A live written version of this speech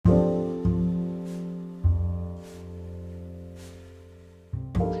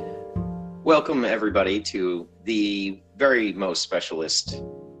Welcome, everybody, to the very most specialist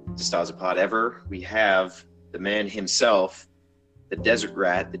DeStasapod ever. We have the man himself, the desert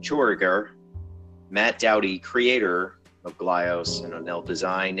rat, the choriger, Matt Doughty, creator of Glyos and Onel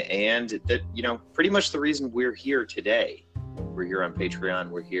Design, and that, pretty much the reason we're here today. We're here on Patreon,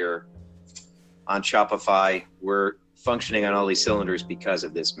 we're here on Shopify, we're functioning on all these cylinders because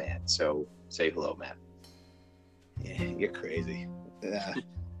of this man. So say hello, Matt. Yeah, you're crazy.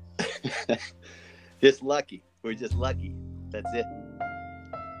 Just lucky. We're just lucky. That's it.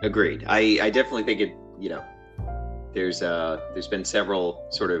 Agreed. I definitely think it, there's been several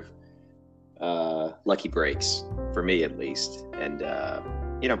sort of lucky breaks for me at least. And,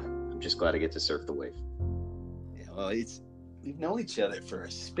 I'm just glad I get to surf the wave. Yeah, well, we've known each other for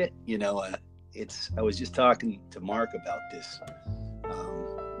a spit, I was just talking to Mark about this.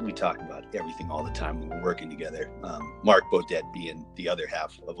 We talk about everything all the time when we're working together. Mark Beaudet being the other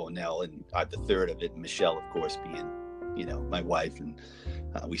half of Onel, and I'm the third of it. And Michelle, of course, being, my wife, and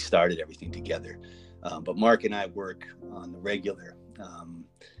we started everything together. But Mark and I work on the regular,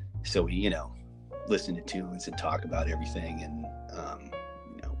 so we, listen to tunes and talk about everything, and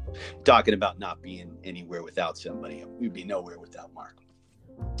talking about not being anywhere without somebody. We'd be nowhere without Mark.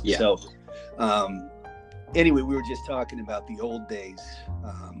 Yeah. So, anyway, we were just talking about the old days,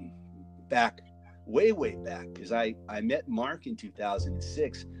 back, way back, because I met Mark in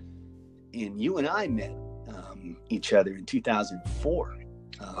 2006, and you and I met each other in 2004.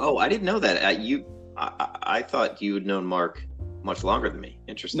 I didn't know that. I thought you had known Mark much longer than me.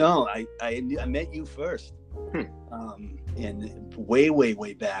 Interesting. No, I met you first, and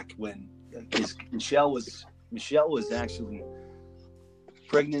way back when, because Michelle was actually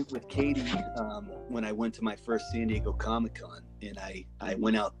pregnant with Katie when I went to my first San Diego Comic-Con, and I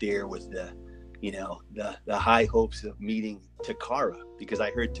went out there with the high hopes of meeting Takara, because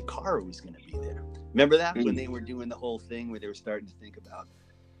I heard Takara was going to be there. Remember that when they were doing the whole thing where they were starting to think about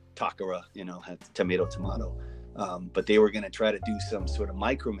Takara, had tomato, but they were going to try to do some sort of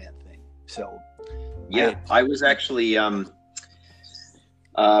Microman thing. So yeah, I was actually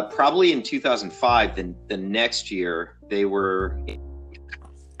probably in 2005. Then the next year they were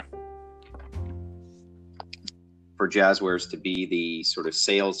for Jazzwares to be the sort of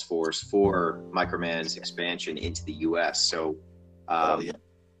sales force for Microman's expansion into the U.S. So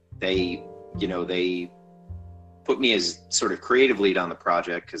they put me as sort of creative lead on the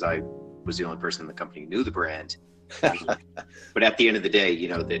project because I was the only person in the company who knew the brand. But at the end of the day,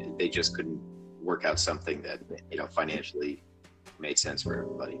 they just couldn't work out something that, financially made sense for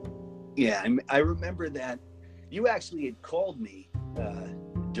everybody. Yeah, I remember that you actually had called me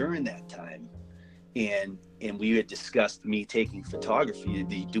during that time, and we had discussed me taking photography,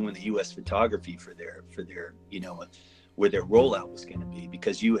 doing the U.S. photography for their where their rollout was going to be,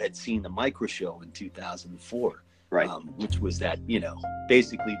 because you had seen the micro show in 2004, right? Which was that,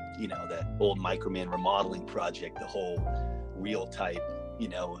 basically, that old Microman remodeling project, the whole real type,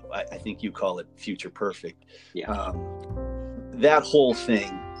 I think you call it Future Perfect. Yeah. That whole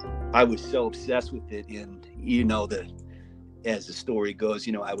thing, I was so obsessed with it, and as the story goes,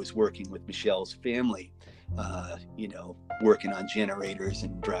 I was working with Michelle's family, working on generators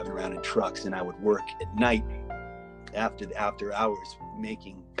and driving around in trucks, and I would work at night after hours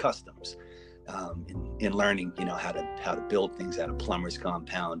making customs, and learning, how to build things out of plumber's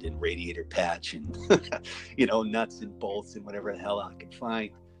compound and radiator patch and, nuts and bolts and whatever the hell I could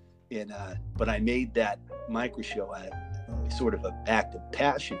find. And, but I made that micro show sort of an act of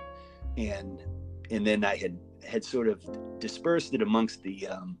passion. And then I had sort of dispersed it amongst the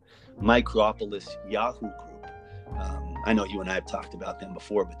Micropolis Yahoo group. I know you and I have talked about them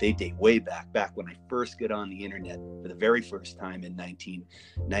before, but they date way back when I first got on the internet for the very first time in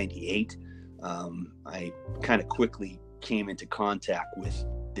 1998. I kind of quickly came into contact with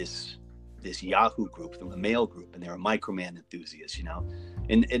this Yahoo group, the mail group, and they're a Microman enthusiasts,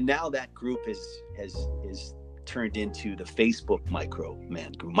 and now that group has turned into the Facebook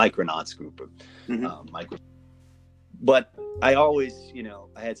Microman group, Micronauts group, But I always,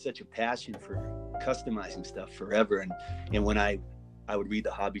 I had such a passion for customizing stuff forever. And when I would read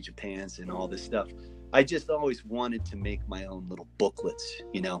the Hobby Japans and all this stuff, I just always wanted to make my own little booklets,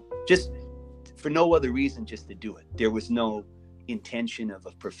 just for no other reason, just to do it. There was no intention of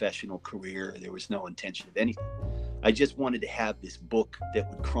a professional career. There was no intention of anything. I just wanted to have this book that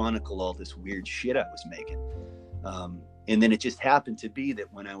would chronicle all this weird shit I was making. And then it just happened to be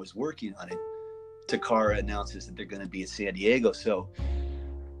that when I was working on it, Takara announces that they're going to be at San Diego. So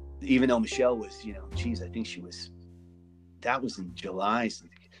even though Michelle was, I think that was in July. So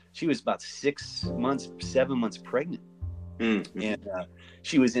she was about 7 months pregnant. Mm-hmm. And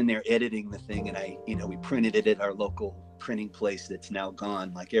she was in there editing the thing, and we printed it at our local printing place that's now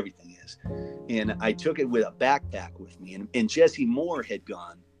gone, like everything is. And I took it with a backpack with me, and Jesse Moore had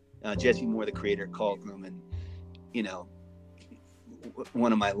gone. Jesse Moore, the creator of Call Room, and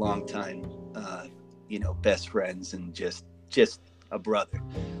one of my longtime best friends, and just a brother.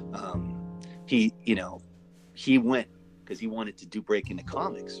 He went because he wanted to do break into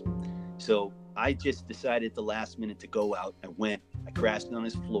comics. So I just decided at the last minute to go out. I went, I crashed on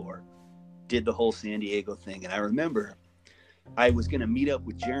his floor, did the whole San Diego thing. And I remember I was going to meet up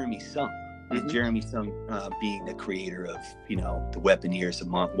with Jeremy Sung, with Jeremy Sung being the creator of, the Weaponeers of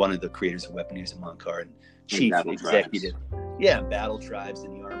one of the creators of Weaponeers of Montcart and chief executive. Tribes. Yeah, Battle Tribes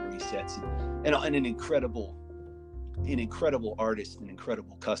and the Armory sets, and an incredible artist, an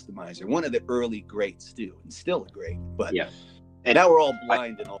incredible customizer, one of the early greats too, and still a great. But yeah, and now we're all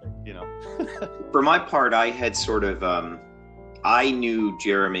blind and all, For my part, I had sort of I knew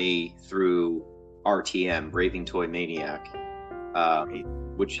Jeremy through RTM, Raving Toy Maniac,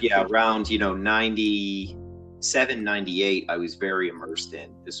 which around 97, 98, I was very immersed in.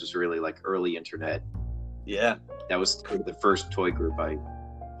 This was really like early internet. Yeah, that was sort of the first toy group I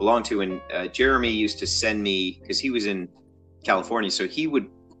belonged to, and Jeremy used to send me, because he was in California, so he would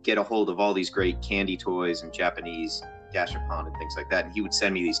get a hold of all these great candy toys and Japanese Gashapon and things like that, and he would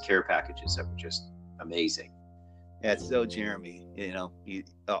send me these care packages that were just amazing. That's so Jeremy,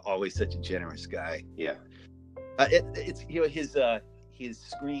 he's always such a generous guy. Yeah. It's his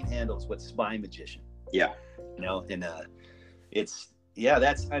screen handles what Spy Magician. Yeah. And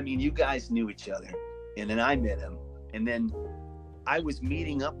you guys knew each other, and then I met him, and then I was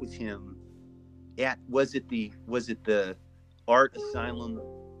meeting up with him at was it the Art Asylum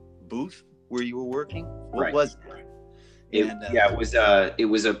booth where you were working? What was that? It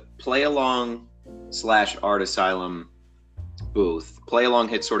was a Play Along / Art Asylum booth. Play Along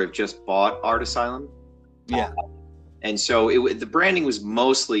had sort of just bought Art Asylum. Yeah. And so the branding was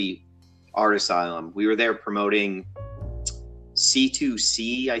mostly Art Asylum. We were there promoting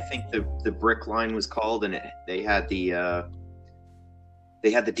C2C, I think the brick line was called, and they had the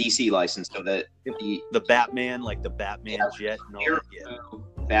DC license, so that the Batman, like the Batman jet and all that. Yeah.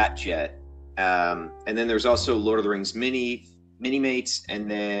 Bat jet. And then there's also Lord of the Rings mini mates, and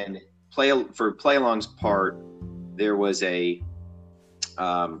then for Play Along's part, there was a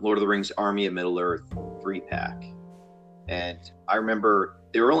Lord of the Rings Army of Middle Earth 3-pack. And I remember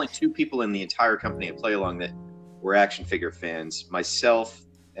there were only 2 people in the entire company at Play Along that were action figure fans. Myself,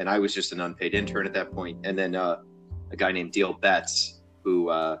 and I was just an unpaid intern at that point, and then a guy named Dale Betts,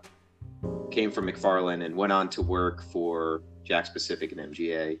 who came from McFarlane and went on to work for Jakks Pacific and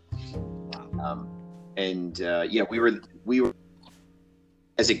MGA. Wow. We were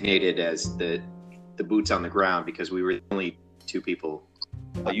designated as the boots on the ground because we were the only 2 people.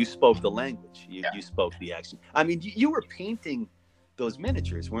 You spoke the language. You spoke the action. I mean, you were painting those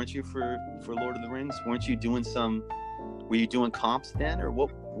miniatures, weren't you, for Lord of the Rings? Weren't you doing were you doing comps then, or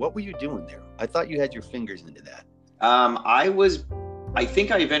what were you doing there? I thought you had your fingers into that. I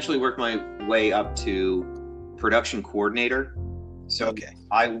think I eventually worked my way up to production coordinator. So okay.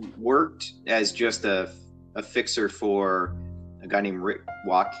 I worked as just a fixer for a guy named Rick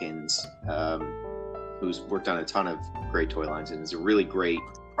Watkins, who's worked on a ton of great toy lines and is a really great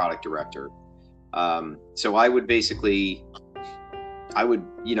product director. So I would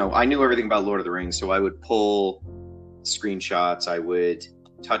I knew everything about Lord of the Rings, so I would pull screenshots, I would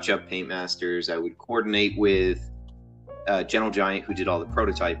touch up paint masters, I would coordinate with Gentle Giant, who did all the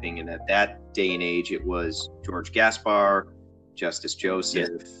prototyping, and at that day and age, it was George Gaspar, Justice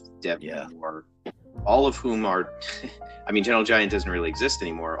Joseph, Deb Moore, all of whom are, I mean, Gentle Giant doesn't really exist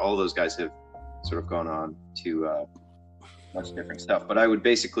anymore. All those guys have sort of gone on to much different stuff. But I would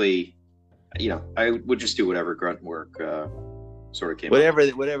basically, I would just do whatever grunt work sort of came up.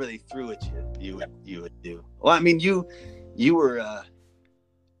 Whatever they threw at you would do. Well, I mean, you were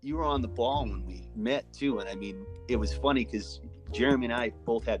on the ball when we met too, and I mean, it was funny because Jeremy and I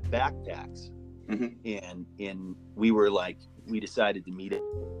both had backpacks, and we decided to meet it.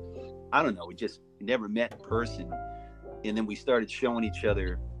 I don't know, we just never met in person, and then we started showing each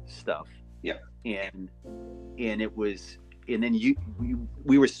other stuff. Yeah, and it was, and then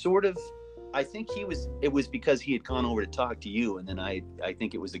we were sort of. I think it was because he had gone over to talk to you, and then I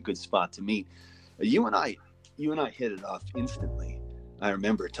think it was a good spot to meet. You and I hit it off instantly. I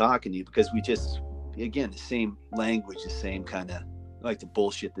remember talking to you because we just, again, the same language, the same kind of, like to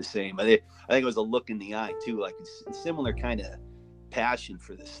bullshit the same. I think it was a look in the eye too, like a similar kind of passion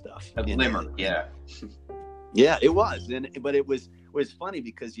for this stuff. A glimmer, yeah. Yeah, it was, but it was funny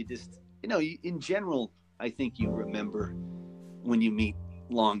because you just, in general, I think you remember when you meet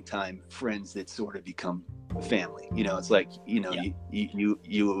longtime friends that sort of become family. You know, it's like, you know, you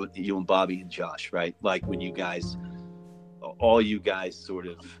and Bobby and Josh, right? Like when you guys, all you guys sort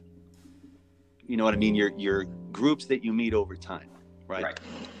of, you know what I mean? Your groups that you meet over time, right?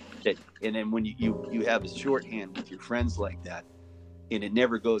 That, and then when you have a shorthand with your friends like that, and it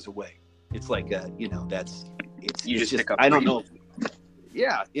never goes away. It's like you know, it's just pick up. I don't know.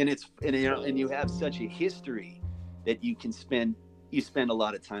 Yeah, and you know, and you have such a history that you spend a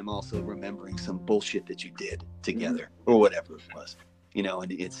lot of time also remembering some bullshit that you did together or whatever it was, you know.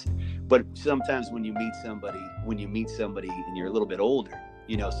 And but sometimes when you meet somebody and you're a little bit older,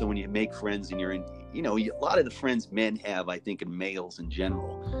 you know, so when you make friends and you're in, you know, a lot of the friends men have, I think, in males in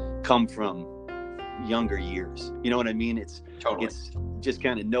general, come from younger years. You know what I mean? It's just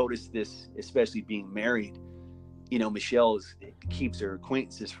kind of noticed this, especially being married. You know, Michelle keeps her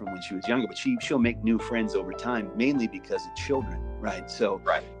acquaintances from when she was younger, but she'll make new friends over time, mainly because of children, right? So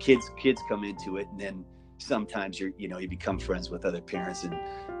kids come into it, and then sometimes you become friends with other parents, and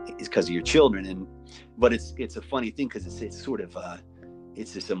it's because of your children. But it's a funny thing because it's sort of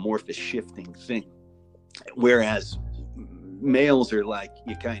it's this amorphous shifting thing, whereas males are like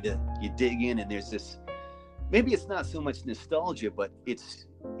you dig in, and there's this, maybe it's not so much nostalgia, but it's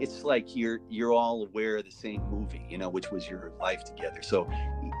like you're all aware of the same movie, you know, which was your life together. So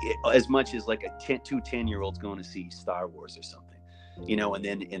as much as like two 10-year-olds going to see Star Wars or something, you know, and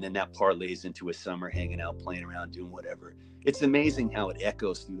then that parlays into a summer hanging out, playing around, doing whatever. It's amazing how it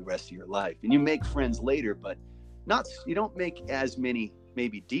echoes through the rest of your life. And you make friends later, but you don't make as many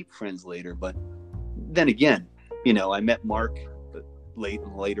maybe deep friends later. But then again, you know, I met Mark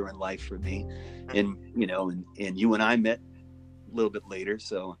later in life for me, and you know, and you and I met a little bit later,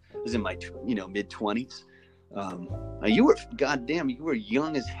 so I was in my mid-20s. You were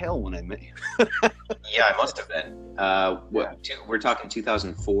young as hell when I met you. Yeah, I must have been. We're talking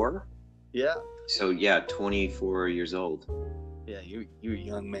 2004. Yeah. So yeah, 24 years old. Yeah, you're a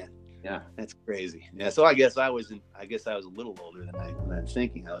young man. Yeah, that's crazy. Yeah, so I guess I was a little older than I'm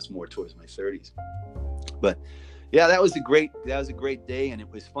thinking. I was more towards my 30s. But yeah, that was a great day, and it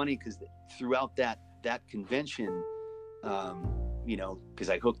was funny because throughout that convention, you know,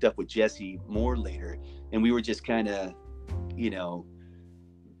 because I hooked up with Jesse Moore later, and we were just kind of, you know,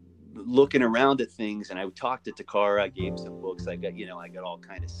 looking around at things, and I talked to Takara. I gave him some books. I got all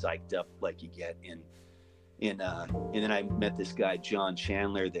kind of psyched up like you get, and then I met this guy John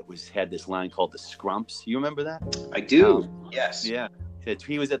Chandler that had this line called the Scrumps. You remember that? I do. Yes. Yeah.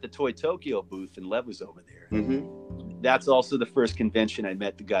 He was at the Toy Tokyo booth, and Lev was over there. Mm-hmm. That's also the first convention I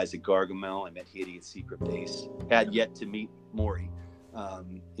met the guys at Gargamel. I met Hitty at Secret Base. Had yet to meet Maury,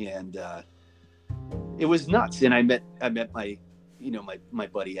 and it was nuts. And I met my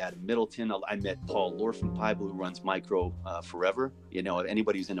buddy Adam Middleton. I met Paul Lorfenpipe, who runs Micro Forever. You know,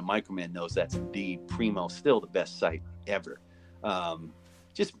 anybody who's into Microman knows that's the primo, still the best site ever.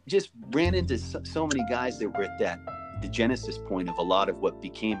 Just ran into so many guys that were at the genesis point of a lot of what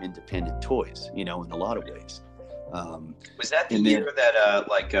became independent toys, you know, in a lot of ways. Was that the year that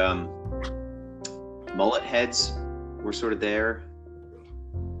mullet heads were sort of there?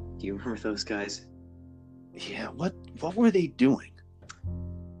 Do you remember those guys? Yeah. What were they doing?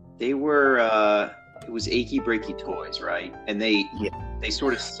 They were it was Achy Breaky Toys, right? And they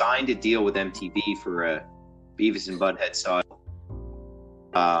sort of signed a deal with MTV for a Beavis and Butthead style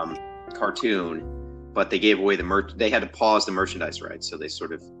cartoon, but they gave away they had to pause the merchandise rights, so they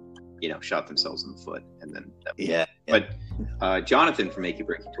sort of, you know, shot themselves in the foot. And then but Jonathan from Achy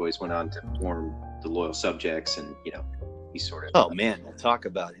Breaky Toys went on to form the Loyal Subjects, and you know, he sort of man, talk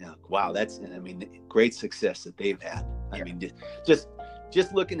about wow, that's, I mean, great success that they've had. I mean, just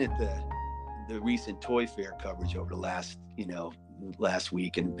looking at the recent Toy Fair coverage over the last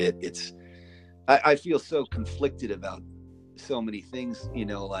week and a bit, I feel so conflicted about so many things, you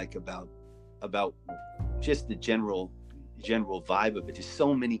know, like about just the general vibe of it. There's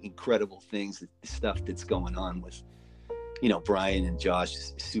so many incredible things, stuff that's going on with, you know, Brian and Josh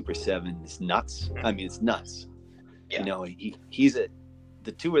Super 7. It's nuts. I mean, it's nuts. Yeah. You know, the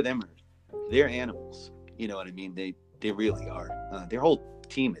two of them they're animals. You know what I mean? They really are. Their whole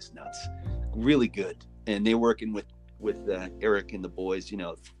team is nuts. Really good. And they're working with Eric and the boys, you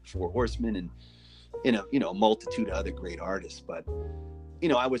know, Four Horsemen, and a multitude of other great artists. But, you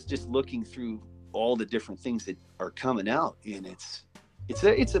know, I was just looking through all the different things that are coming out, and I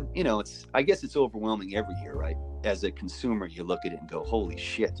guess it's overwhelming every year, right? As a consumer, you look at it and go, holy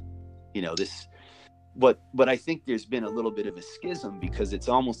shit, you know, this, but I think there's been a little bit of a schism, because it's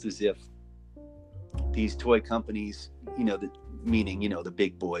almost as if these toy companies, you know, meaning, the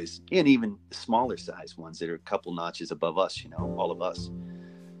big boys and even the smaller size ones that are a couple notches above us, all of us,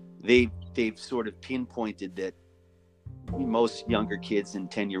 they've sort of pinpointed that most younger kids and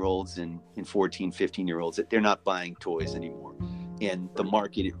 10-year-olds and 14, 15-year-olds, that they're not buying toys anymore. And the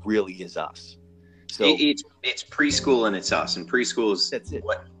market, it really is us. So it's preschool and it's us. And preschool is that's it.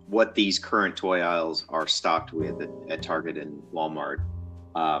 What these current toy aisles are stocked with at Target and Walmart.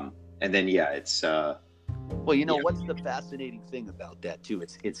 And then, it's... Well, what's the fascinating thing about that too?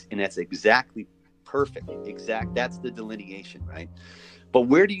 It's and that's exactly perfect. That's the delineation, right? But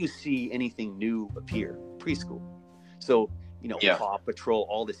where do you see anything new appear? Preschool. So, Paw Patrol,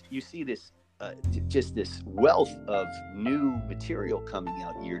 all this, you see this, just this wealth of new material coming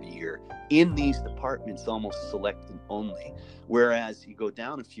out year to year in these departments, almost select and only. Whereas you go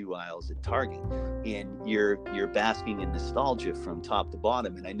down a few aisles at Target and you're basking in nostalgia from top to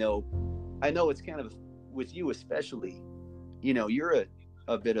bottom. And I know it's kind of, with you especially, you're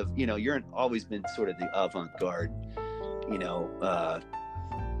a bit of, you're always been sort of the avant-garde,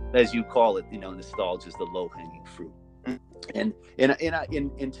 as you call it, nostalgia is the low-hanging fruit. And in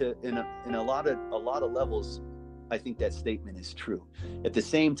a lot of levels, I think that statement is true. At the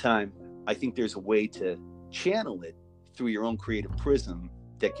same time, I think there's a way to channel it through your own creative prism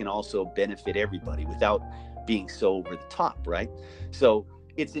that can also benefit everybody without being so over the top, right? So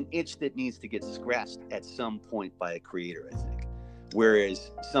it's an itch that needs to get scratched at some point by a creator, I think. Whereas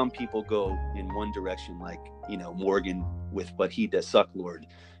some people go in one direction, like, Morgan with what he does, Sucklord,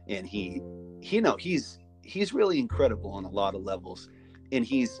 and he's really incredible on a lot of levels, and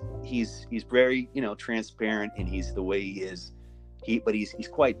he's very transparent, and he's the way he is. But he's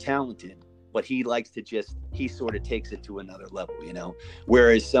quite talented, but he likes to he sort of takes it to another level,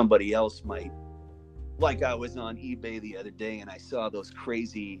 Whereas somebody else might, like I was on eBay the other day and I saw those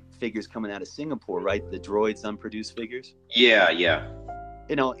crazy figures coming out of Singapore, right? The droids unproduced figures. Yeah.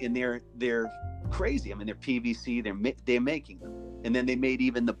 And they're crazy. I mean, they're PVC. They're making them, and then they made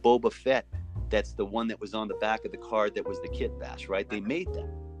even the Boba Fett. That's the one that was on the back of the card that was the Kit Bash, right? They made that,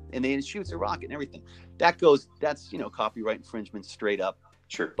 and it shoots a rocket and everything. That's copyright infringement straight up.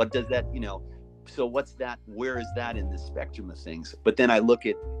 Sure. But does that, so what's that? Where is that in the spectrum of things? But then I look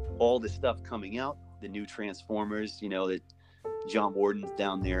at all the stuff coming out, the new Transformers, that John Warden's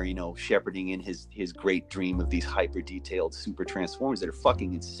down there, shepherding in his great dream of these hyper detailed super Transformers that are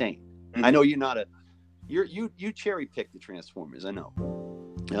fucking insane. Mm-hmm. I know you're not you cherry pick the Transformers, I know.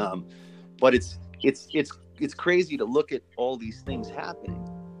 But it's crazy to look at all these things happening,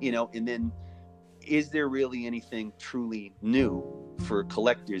 and then is there really anything truly new for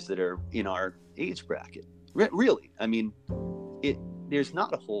collectors that are in our age bracket? Really? I mean, there's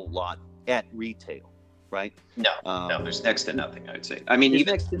not a whole lot at retail, right? No, there's next to nothing, I would say. I mean,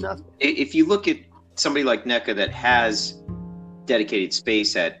 even next to nothing. If you look at somebody like NECA that has dedicated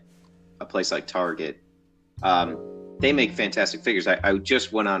space at a place like Target, they make fantastic figures. I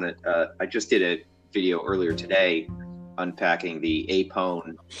just went on I just did a video earlier today unpacking the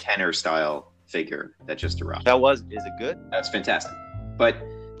Apone Tenor style figure that just arrived. Is it good? That's fantastic. But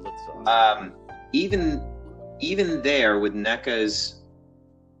looks awesome. Even there with NECA's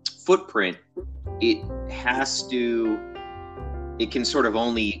footprint, it can sort of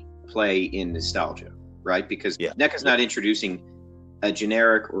only play in nostalgia, right? Because NECA's not introducing a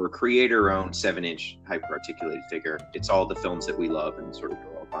generic or a creator-owned 7-inch hyper-articulated figure. It's all the films that we love and sort of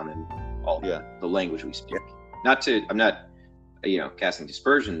grow up on, and all the language we speak. I'm not casting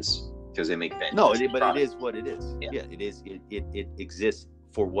dispersions, because they make fantastic but products. It is what it is. Yeah, it is. It exists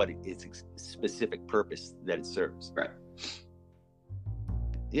for what its specific purpose that it serves. Right.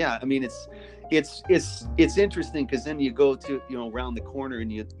 Yeah, I mean, it's interesting, because then you go to around the corner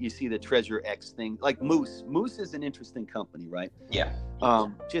and you see the Treasure X thing, like Moose. Moose is an interesting company, right? Yeah.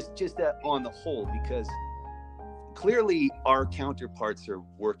 Just that on the whole, because clearly our counterparts are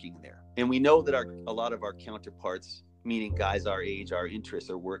working there, and we know that a lot of our counterparts, meaning guys our age, our interests,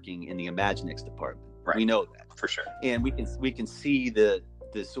 are working in the Imaginext department. Right. We know that for sure, and we can see the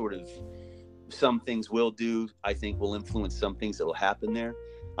sort of, some things will influence some things that will happen there.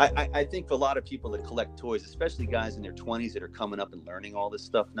 I think a lot of people that collect toys, especially guys in their 20s that are coming up and learning all this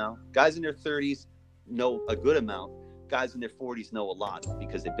stuff now, guys in their 30s know a good amount. Guys in their 40s know a lot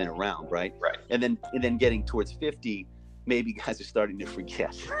because they've been around, right? Right. And then getting towards 50, maybe guys are starting to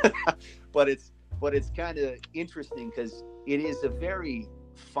forget. But it's kind of interesting, because it is a very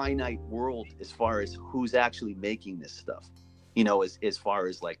finite world as far as who's actually making this stuff. As far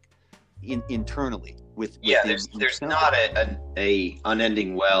as like internally there's not a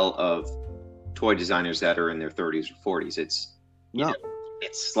unending well of toy designers that are in their 30s or 40s.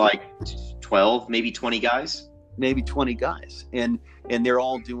 It's like 12, maybe 20 guys. maybe 20 guys, and they're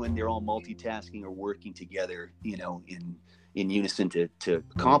all multitasking or working together, in unison to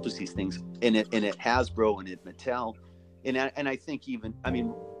accomplish these things. And at Hasbro and at Mattel, and I think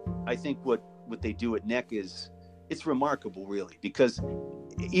I think what they do at NEC it's remarkable, really, because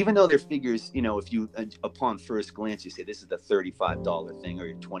even though their figures, if you upon first glance you say this is the $35 thing, or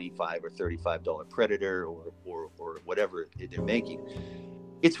your $25 or $35 Predator, or whatever they're making,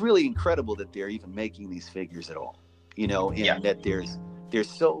 it's really incredible that they're even making these figures at all, and that they're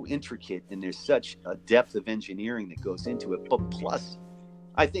so intricate, and there's such a depth of engineering that goes into it. But plus,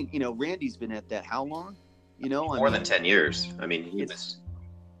 I think, Randy's been at that how long? More than 10 years. I mean, he was...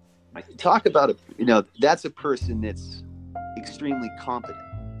 Talk about that's a person that's extremely competent,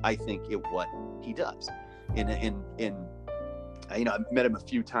 I think, at what he does. And I've met him a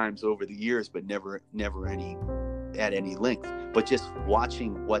few times over the years, but never at any length. But just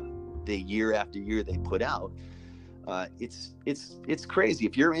watching what they year after year they put out, it's crazy.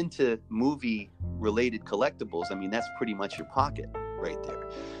 If you're into movie related collectibles, that's pretty much your pocket right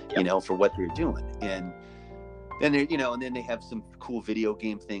there, for what they're doing. And then and then they have some cool video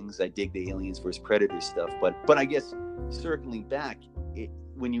game things. I dig the Aliens vs. Predators stuff, but I guess circling back,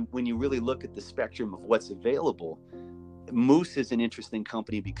 when you really look at the spectrum of what's available, Moose is an interesting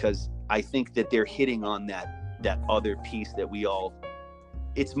company because I think that they're hitting on that other piece that we all.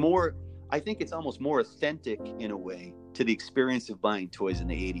 It's more. I think it's almost more authentic in a way to the experience of buying toys in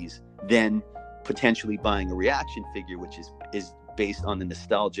the 80s than potentially buying a reaction figure, which is based on the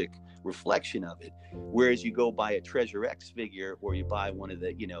nostalgic reflection of it. Whereas you go buy a Treasure X figure, or you buy one of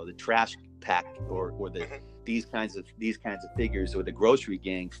the the trash pack, or the these kinds of figures, or the grocery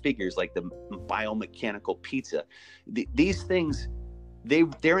gang figures, like the biomechanical pizza. These things,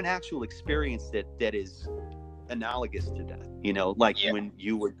 they're an actual experience that is analogous to that, when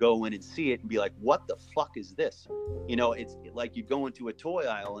you would go in and see it and be like, what the fuck is this? It's like you go into a toy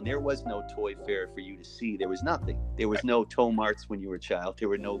aisle and there was no toy fair for you to see. There was nothing. There was no Tow Marts when you were a child. There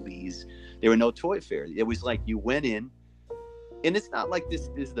were no Lees. There were no toy fairs. It was like you went in, and it's not like this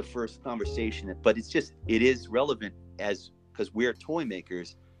is the first conversation, but it is relevant because we're toy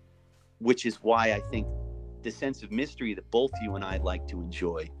makers, which is why I think the sense of mystery that both you and I like to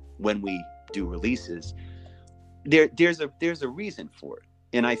enjoy when we do releases, there's a reason for it.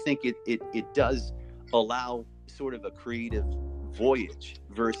 And I think it does allow sort of a creative voyage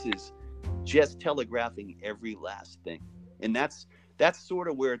versus just telegraphing every last thing. And that's sort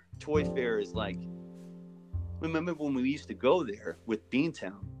of where Toy Fair is like. Remember when we used to go there with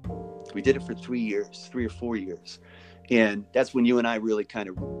Beantown? We did it for 3 or 4 years. And that's when you and I really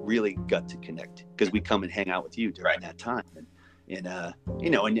got to connect, because we come and hang out with you during that time. And I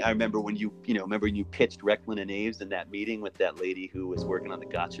remember when you pitched Recklin and Aves in that meeting with that lady who was working on the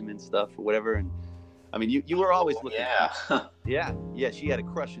Gotchaman stuff or whatever. And I mean, you were always looking. Yeah. She had a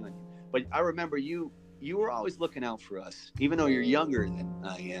crush on you. But I remember you were always looking out for us, even though you're younger than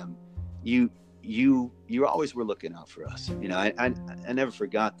I am. You always were looking out for us. I never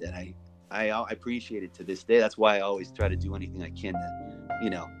forgot that. I appreciate it to this day. That's why I always try to do anything I can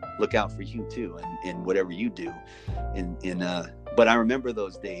to, look out for you too, and whatever you do. But I remember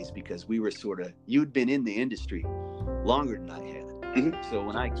those days because we were you'd been in the industry longer than I had. Mm-hmm. So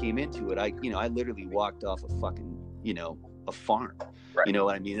when I came into it, I literally walked off a fucking, a farm. Right. You know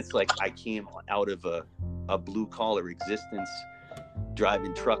what I mean? It's like I came out of a blue collar existence,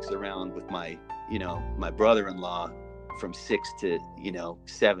 driving trucks around with my brother-in-law from 6 to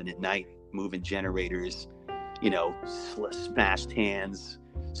 7 at night, moving generators, smashed hands,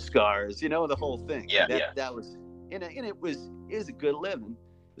 scars, the whole thing. That was, and it was a good living.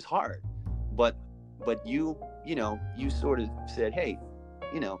 It was hard, but you sort of said, hey,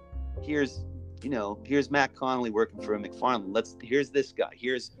 here's Matt Connolly working for McFarlane. Here's this guy.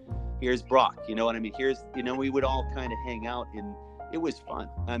 Here's Brock. You know what I mean? We would all kind of hang out, and it was fun.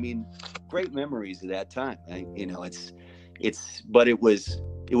 I mean, great memories of that time. But it was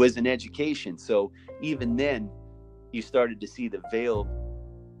an education. So even then, you started to see the veil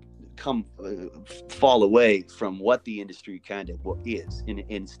fall away from what the industry kind of is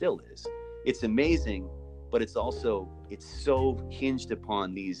and still is. It's amazing, but it's so hinged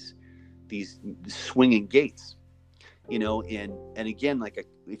upon these swinging gates, and again, like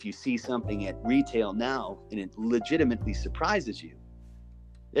if you see something at retail now and it legitimately surprises you,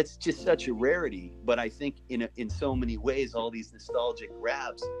 that's just such a rarity. But I think in so many ways, all these nostalgic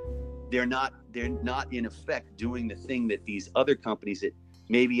grabs, they're not in effect doing the thing that these other companies that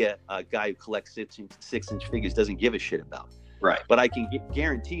maybe a guy who collects 6-inch figures doesn't give a shit about. Right. But I can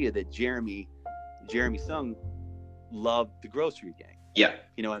guarantee you that Jeremy Sung loved the Grocery Gang. Yeah.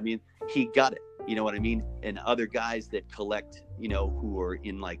 You know what I mean? He got it. You know what I mean? And other guys that collect, you know, who are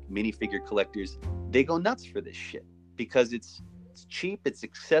in like minifigure collectors, they go nuts for this shit because it's cheap, it's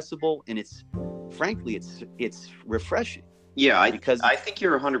accessible, and frankly it's refreshing. Yeah, I think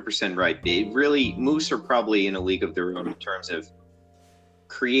you're 100% right. They really, Moose are probably in a league of their own in terms of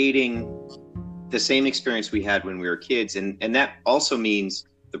creating the same experience we had when we were kids, and that also means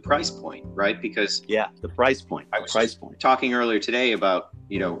the price point, right? Because the price point. I was talking earlier today about,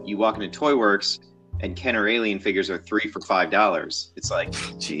 you know, you walk into Toy Works and Kenner Alien figures are 3 for $5. It's like,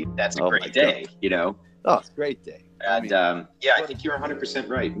 gee, that's a great day, you know? Oh, it's a great day. And I think you're 100%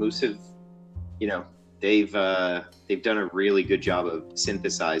 right. Moose have, you know, they've done a really good job of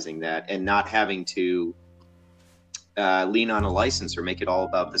synthesizing that and not having to lean on a license or make it all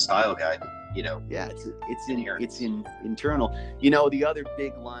about the style guide. You know, it's internal. You know, the other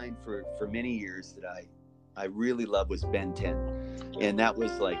big line for many years that I really loved was Ben 10, and that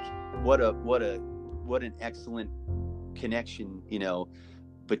was like what an excellent connection, you know,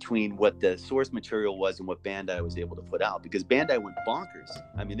 between what the source material was and what Bandai was able to put out, because Bandai went bonkers.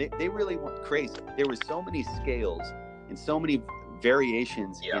 I mean, they really went crazy. There were so many scales and so many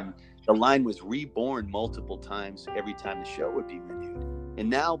variations, and the line was reborn multiple times every time the show would be renewed. And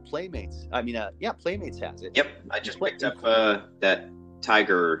now Playmates has it. Yep, I just picked up that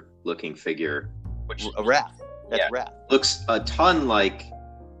tiger-looking figure, which a Wrath. That's Wrath. Looks a ton like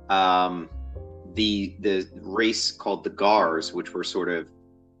the race called the Gars, which were sort of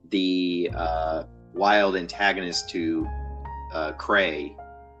the wild antagonist to Cray.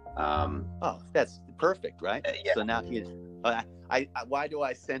 That's perfect, right? So now why do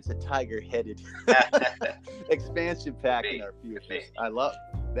I sense a tiger-headed expansion pack in our future? I love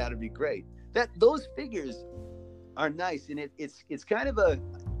that'd be great. Those figures are nice, and it's kind of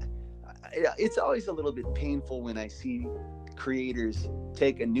it's always a little bit painful when I see creators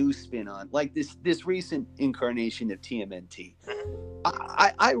take a new spin on like this recent incarnation of TMNT.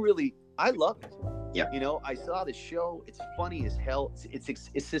 I love it. Yeah. You know, I saw the show. It's funny as hell.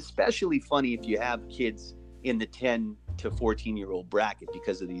 It's especially funny if you have kids in the 10 to 14-year-old bracket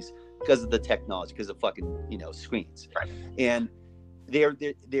because of the technology, because of fucking, you know, screens. Right. And they're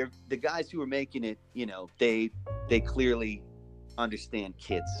the guys who are making it, you know, they clearly understand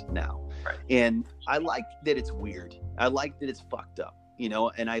kids now. Right. And I like that it's weird. I like that it's fucked up, you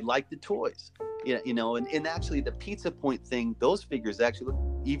know, and I like the toys. You know, and actually the Pizza Point thing, those figures actually look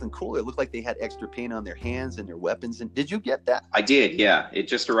even cooler. It looked like they had extra paint on their hands and their weapons. And did you get that? I did, yeah. It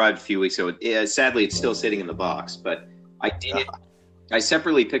just arrived a few weeks ago. Sadly, it's still sitting in the box, but I did. I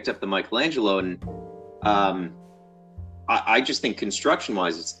separately picked up the Michelangelo, and I just think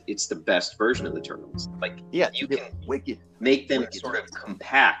construction-wise, it's the best version of the Turtles. Like, you can make them sort of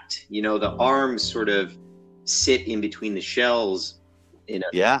compact. You know, the arms sort of sit in between the shells in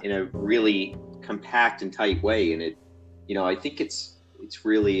a really compact and tight way, and it, you know, I think it's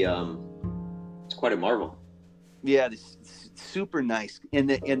really it's quite a marvel. Yeah, it's super nice, and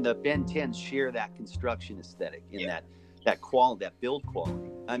the Ben 10s share that construction aesthetic in that quality, that build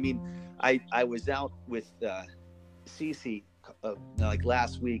quality. I mean, I was out with Cece like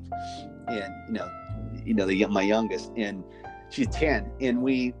last week, and my youngest, and she's 10, and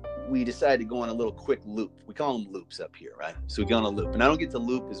we decided to go on a little quick loop. We call them loops up here, right? So we go on a loop, and I don't get to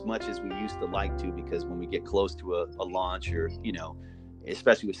loop as much as we used to like to, because when we get close to a launch, or, you know,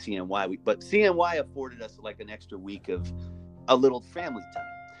 especially with CNY, but CNY afforded us like an extra week of a little family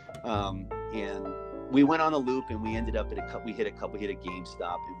time, and we went on a loop, and we ended up we hit a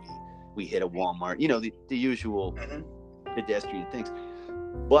GameStop, and we hit a Walmart, you know, the usual pedestrian things.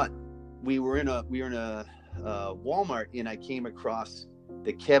 But we were in a Walmart, and I came across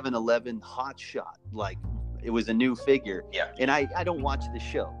the Kevin 11 Hot Shot. Like, it was a new figure. Yeah. And I don't watch the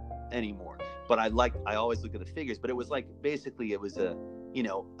show anymore, but I always look at the figures. But it was like, basically, it was a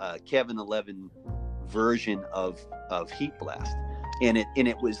Kevin 11 version of Heat Blast. And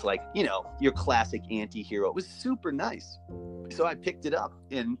it was like, you know, your classic anti-hero. It was super nice. So I picked it up,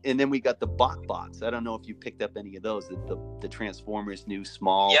 and then we got the bots. I don't know if you picked up any of those, the Transformers new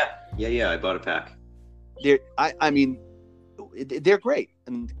small. Yeah. I bought a pack. I mean, they're great,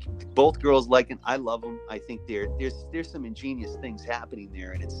 and both girls like it. I love them. I think there's some ingenious things happening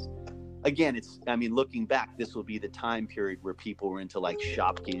there, and I mean, looking back, this will be the time period where people were into like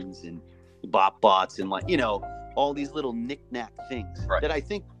Shopkins and bots and, like, you know, all these little knick-knack things that I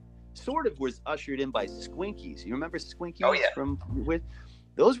think sort of was ushered in by Squinkies. You remember Squinkies? Oh, yeah.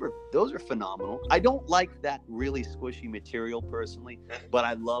 Those were phenomenal. I don't like that really squishy material personally, but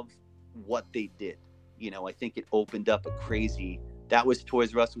I love what they did. You know, I think it opened up a crazy. That was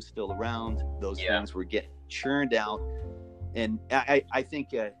Toys R Us was still around. Those things were getting churned out, and I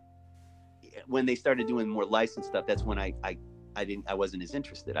think when they started doing more licensed stuff, that's when I wasn't as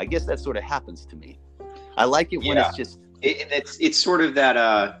interested. I guess that sort of happens to me. I like it when it's just it's sort of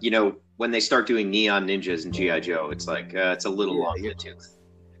that when they start doing Neon Ninjas and G.I. Joe, it's like it's a little long in the tooth.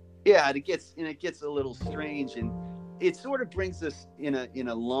 Yeah, and it gets a little strange, and it sort of brings us in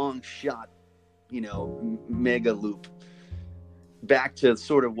a long shot, mega loop back to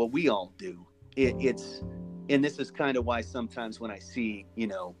sort of what we all do. And this is kind of why sometimes when I see,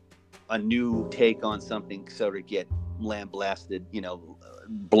 a new take on something sort of get lambasted,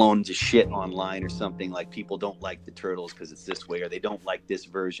 blown to shit online or something, like people don't like the Turtles because it's this way, or they don't like this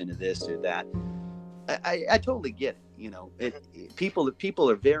version of this or that. I totally get it. People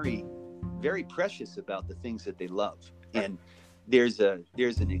are very, very precious about the things that they love, and there's a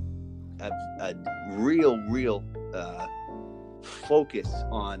real focus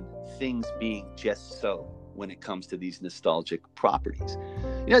on things being just so when it comes to these nostalgic properties.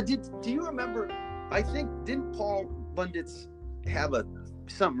 Do you remember? I think didn't Paul Bunditz have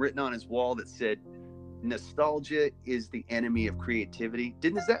something written on his wall that said, "Nostalgia is the enemy of creativity"?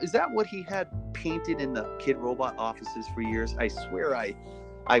 Is that what he had painted in the Kid Robot offices for years? I swear I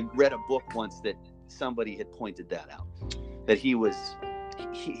read a book once that somebody had pointed that out, that he was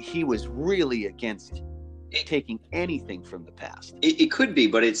really against taking anything from the past. It could be,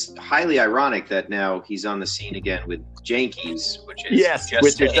 but it's highly ironic that now he's on the scene again with Jankies, which is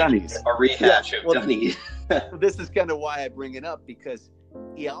with your Dunnies, a rehash of Dunnies. This is kind of why I bring it up, because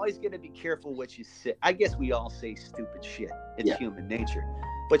you always got to be careful what you say. I guess we all say stupid shit. It's human nature,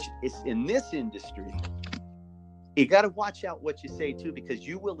 but it's in this industry. You got to watch out what you say too, because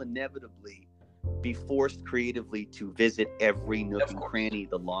you will inevitably be forced creatively to visit every nook and cranny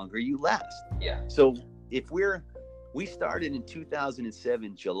the longer you last. Yeah. So if we started in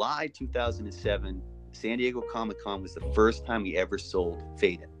 2007, July 2007, San Diego Comic-Con was the first time we ever sold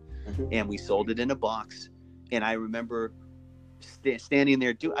Fade-In. Mm-hmm. And we sold it in a box. And I remember standing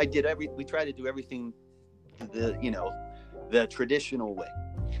there. We tried to do everything the traditional way.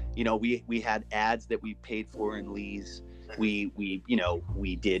 We had ads that we paid for in Lee's.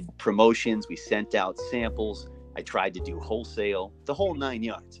 We did promotions. We sent out samples. I tried to do wholesale, the whole 9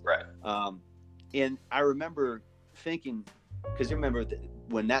 yards. Right. And I remember thinking, because remember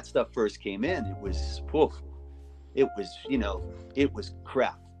when that stuff first came in, it was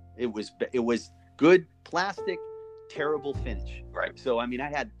crap. It was good plastic, terrible finish. Right. So I mean,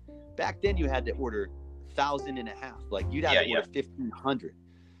 back then you had to order 1,500. Like you'd have to order 1,500.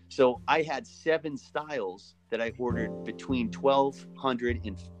 So I had 7 styles that I ordered between 1,200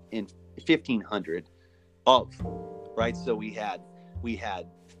 and 1,500 of. Right. So we had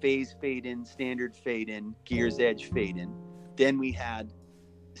Phase Fade-In, Standard Fade-In, Gears Edge Fade-In. Then we had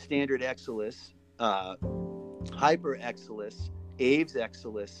Standard Exilis, Hyper Exilis, Aves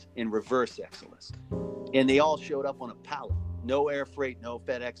Exilis, and Reverse Exilis. And they all showed up on a pallet. No air freight, no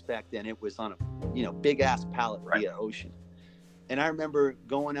FedEx back then. It was on a big ass pallet via ocean. And I remember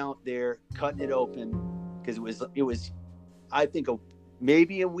going out there, cutting it open, because it was I think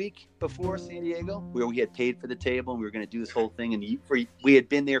maybe a week before San Diego, where we had paid for the table and we were going to do this whole thing. And we had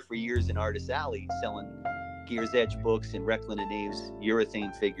been there for years in Artist Alley selling Gears Edge books and Recklin and Aves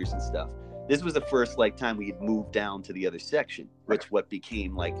urethane figures and stuff. This was the first time we had moved down to the other section, which what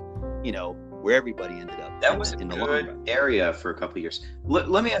became where everybody ended up. That was a good area for a couple of years.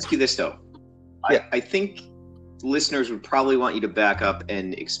 Let me ask you this though. Yeah. I think listeners would probably want you to back up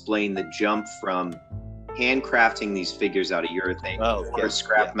and explain the jump from handcrafting these figures out of urethane or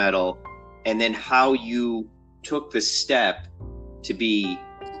scrap metal, and then how you took the step to be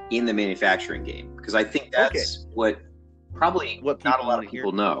in the manufacturing game, because I think that's what not a lot of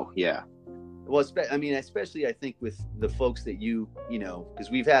people know. Yeah. Well, especially I think with the folks that because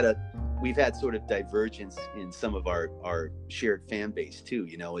we've had sort of divergence in some of our shared fan base too.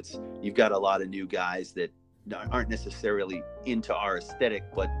 You've got a lot of new guys that aren't necessarily into our aesthetic,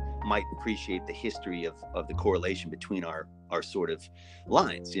 but might appreciate the history of the correlation between our sort of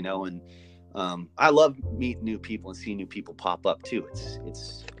lines, and I love meeting new people and seeing new people pop up too.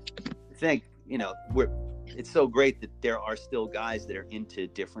 It's so great that there are still guys that are into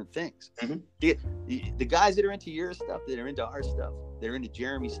different things. Mm-hmm. The guys that are into your stuff, that are into our stuff, they're into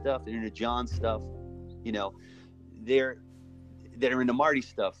Jeremy's stuff, they're into John's stuff, that are into Marty's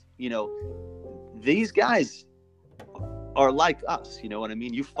stuff. These guys are like us, you know what I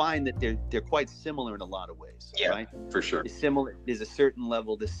mean? You find that they're quite similar in a lot of ways, right? For sure. There's a certain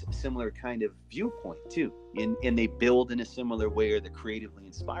level, this similar kind of viewpoint too, and they build in a similar way, or they're creatively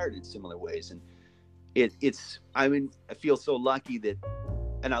inspired in similar ways. And I feel so lucky that,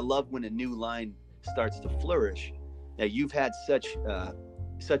 and I love when a new line starts to flourish. Now you've had such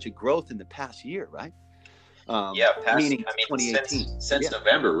such a growth in the past year, right? Meaning 2018. Since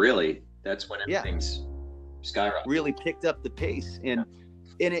November, really. That's when everything's skyrocketed. Really picked up the pace, and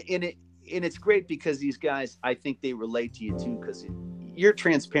it's great because these guys, I think they relate to you too, because you're a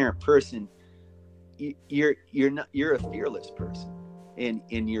transparent person. You're a fearless person,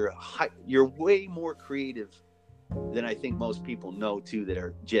 and you're way more creative than I think most people know too, that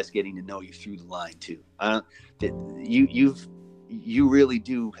are just getting to know you through the line too. You really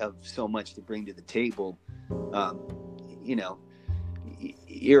do have so much to bring to the table.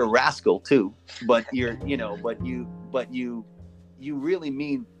 You're a rascal too, but you really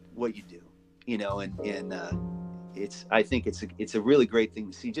mean what you do, and I think it's a really great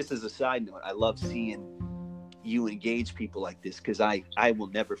thing to see. Just as a side note, I love seeing you engage people like this, because I will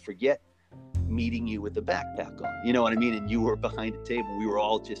never forget meeting you with a backpack on, you know what I mean? And you were behind the table. We were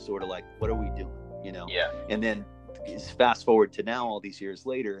all just sort of like, what are we doing? Yeah. And then fast forward to now, all these years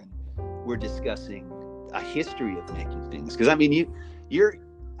later, and we're discussing a history of making things. Because I mean,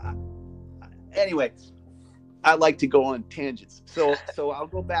 anyway, I like to go on tangents. So I'll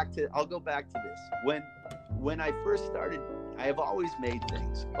go back to this. When I first started, I have always made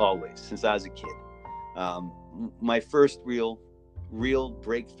things, always, since I was a kid. My first real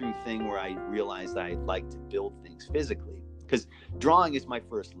breakthrough thing where I realized I like to build things physically, because drawing is my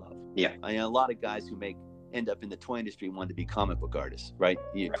first love. Yeah. I know a lot of guys who end up in the toy industry want to be comic book artists, right?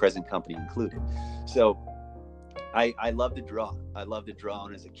 Present company included. So I love to draw. I love to draw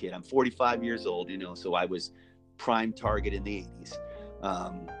as a kid. I'm 45 years old, so I was prime target in the 80s.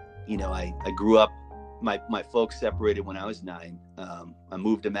 I grew up, my folks separated when I was 9. I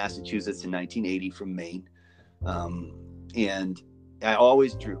moved to Massachusetts in 1980 from Maine. And I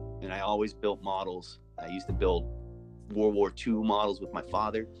always drew, and I always built models. I used to build World War II models with my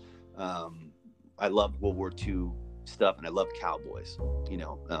father. I loved World War II stuff, and I loved cowboys,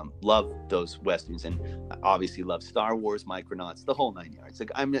 love those Westerns, and I obviously love Star Wars, Micronauts, the whole 9 yards.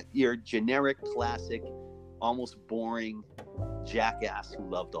 Like, I'm your generic, classic, almost boring jackass who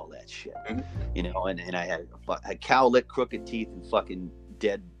loved all that shit, and I had a cowlick, crooked teeth, and fucking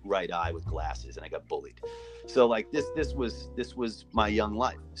dead right eye with glasses, and I got bullied. So like this was my young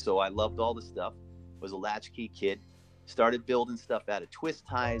life. So I loved all the stuff, was a latchkey kid, started building stuff out of twist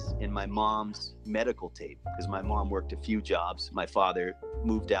ties in my mom's medical tape, because my mom worked a few jobs. My father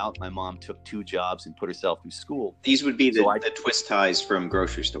moved out. My mom took 2 jobs and put herself through school. These would be the twist ties from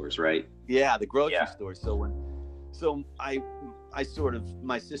grocery stores, right? Yeah, the grocery stores. So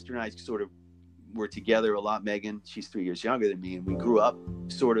my sister and I sort of were together a lot. Megan, she's 3 years younger than me, and we grew up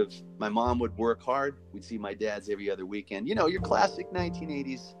sort of, my mom would work hard. We'd see my dad's every other weekend. Your classic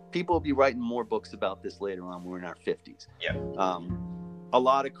 1980s. People will be writing more books about this later on. We're in our 50s. Yeah. A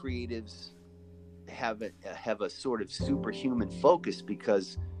lot of creatives have a sort of superhuman focus,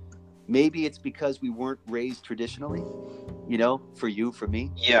 because maybe it's because we weren't raised traditionally, for you, for me.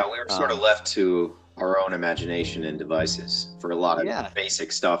 Yeah, we were sort of left to our own imagination and devices for a lot of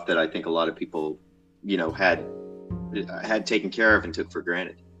basic stuff that I think a lot of people, had taken care of and took for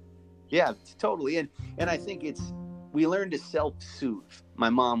granted. Yeah, totally. And I think we learn to self-soothe. My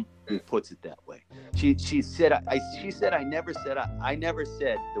mom puts it that way. She said I never said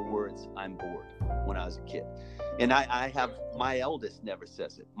the words "I'm bored" when I was a kid. And I have, my eldest never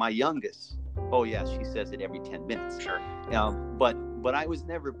says it. My youngest, oh yeah, she says it every 10 minutes. Sure. But I was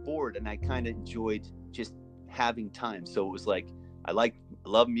never bored, and I kind of enjoyed just having time. So it was like, I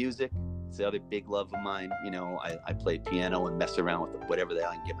love music. It's the other big love of mine. I play piano and mess around with whatever the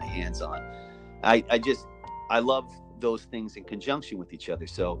hell I can get my hands on. I love those things in conjunction with each other.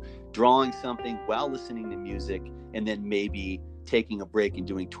 So drawing something while listening to music, and then maybe taking a break and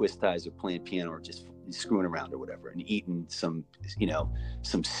doing twist ties or playing piano, or just screwing around or whatever, and eating some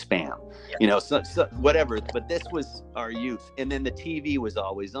spam, so whatever. But this was our youth. And then the TV was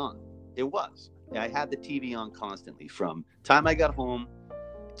always on. I had the TV on constantly from time I got home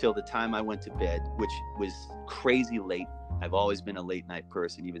till the time I went to bed, which was crazy late. I've always been a late night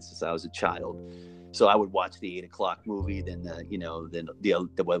person, even since I was a child. So I would watch the 8 o'clock movie, then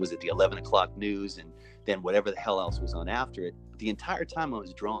what was it, the 11 o'clock news, and then whatever the hell else was on after it. The entire time I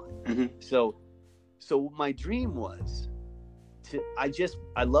was drawing. Mm-hmm. So my dream was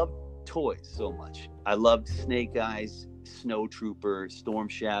I loved toys so much. I loved Snake Eyes, Snow Trooper, Storm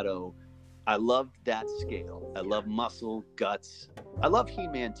Shadow. I loved that scale. I love Muscle, Guts. I love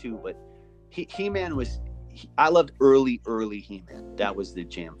He-Man too, but He-Man was, I loved early He-Man. That was the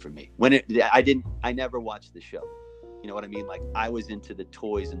jam for me. I never watched the show. You know what I mean? Like, I was into the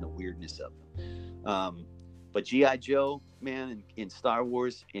toys and the weirdness of them. But G.I. Joe, man, in Star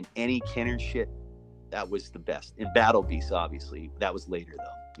Wars, in any Kenner shit, That was the best. And Battle Beasts, obviously, that was later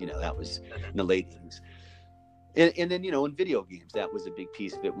though. That was in the late 80s. And then, in video games, that was a big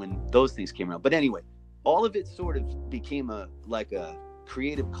piece of it when those things came around. But anyway, all of it sort of became a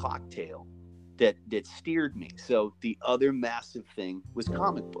creative cocktail that steered me. So the other massive thing was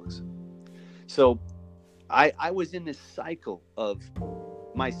comic books. So I was in this cycle of,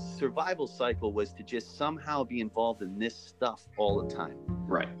 my survival cycle was to just somehow be involved in this stuff all the time.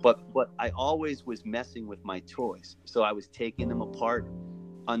 Right. But I always was messing with my toys. So I was taking them apart,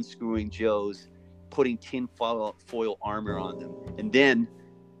 unscrewing Joes, putting tin foil armor on them. And then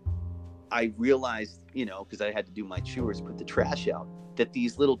I realized, because I had to do my chores, put the trash out, that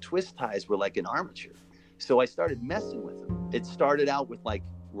these little twist ties were like an armature. So I started messing with them. It started out with like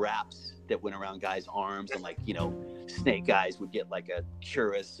wraps that went around guys' arms, and like, Snake Eyes would get like a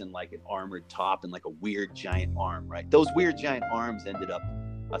cuirass and like an armored top and like a weird giant arm, right? Those weird giant arms ended up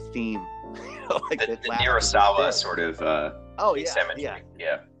a theme. Like the Nirasawa sort of asymmetry.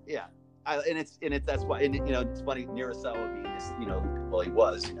 Yeah. That's why, it's funny, Nirasawa being this, well, he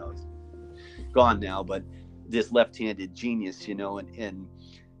was, he's gone now, but this left-handed genius, and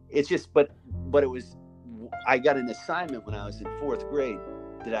it's just, but it was, I got an assignment when I was in 4th grade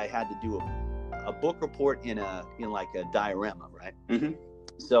that I had to do a book report in like a diorama, right? Mm-hmm.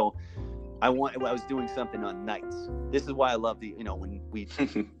 So I was doing something on knights. This is why I love when we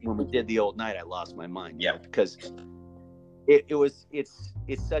did the old knight, I lost my mind. Yeah. Because it's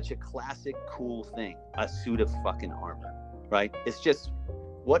such a classic, cool thing, a suit of fucking armor, right? It's just,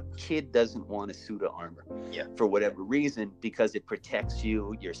 what kid doesn't want a suit of armor? Yeah. For whatever reason, because it protects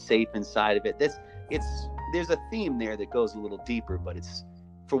you, you're safe inside of it. There's a theme there that goes a little deeper, but it's,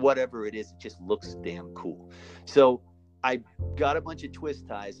 for whatever it is, it just looks damn cool. So I got a bunch of twist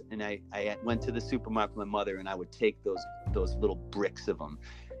ties, and I went to the supermarket with my mother, and I would take those little bricks of them,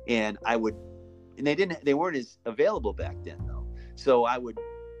 and they weren't as available back then though. So I would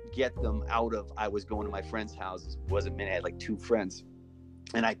get them I was going to my friends' houses. It wasn't many. I had like 2 friends,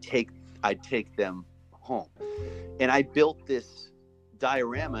 and I'd take them home, and I built this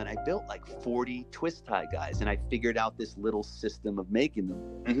diorama, and I built like 40 twist tie guys, and I figured out this little system of making them.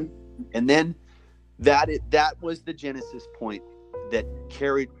 Mm-hmm. And then that was the genesis point that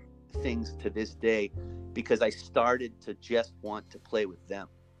carried things to this day, because I started to just want to play with them.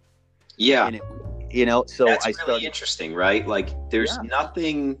 Yeah. And so that's I started, really interesting, right? Like there's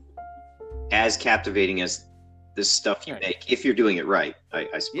nothing as captivating as the stuff you make if you're doing it right, I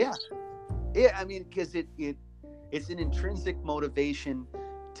suppose. Yeah. I mean, because it's an intrinsic motivation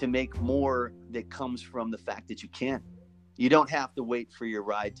to make more that comes from the fact that you can. You don't have to wait for your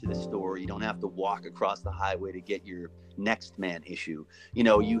ride to the store. You don't have to walk across the highway to get your Next Man issue.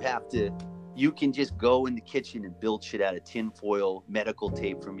 You can just go in the kitchen and build shit out of tinfoil, medical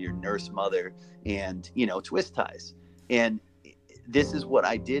tape from your nurse mother, and, twist ties. And this is what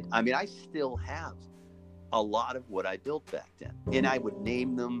I did. I mean, I still have a lot of what I built back then. And I would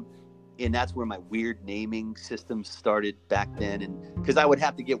name them. And that's where my weird naming system started back then. And because I would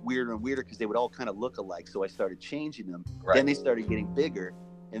have to get weirder and weirder because they would all kind of look alike. So I started changing them. Right. Then they started getting bigger.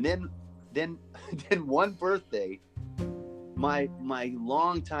 And then one birthday, my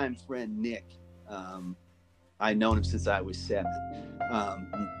longtime friend, Nick, I've known him since I was 7,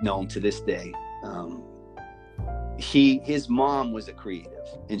 known to this day. His mom was a creative,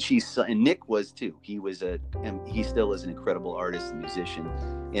 and Nick was too. And he still is an incredible artist and musician.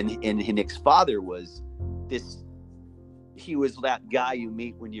 And Nick's father was he was that guy you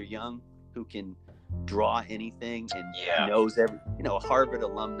meet when you're young who can draw anything and knows every, Harvard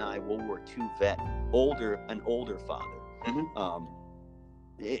alumni, World War II vet, an older father.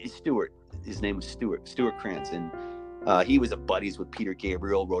 Mm-hmm. Stuart, his name was Stuart Krantz, and he was buddies with Peter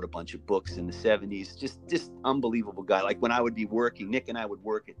Gabriel, wrote a bunch of books in the 70s. Just unbelievable guy. Like when I would be working, Nick and I would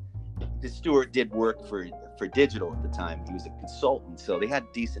work Stuart did work for digital at the time. He was a consultant, so they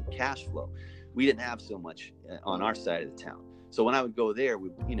had decent cash flow. We didn't have so much on our side of the town. So when I would go there,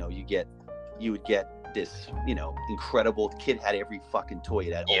 you would get this, incredible kid, had every fucking toy.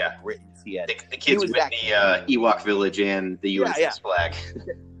 It had all the Britons. He had the kids with the Ewok village and the USS flag.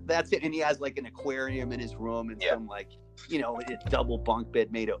 That's it. And he has like an aquarium in his room and some a double bunk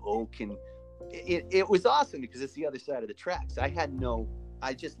bed made of oak, and it was awesome because it's the other side of the tracks.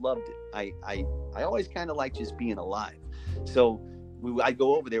 I just loved it. I always kind of like just being alive. So I'd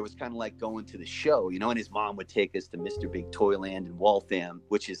go over there. It was kind of like going to the show, and his mom would take us to Mr. Big Toyland in Waltham,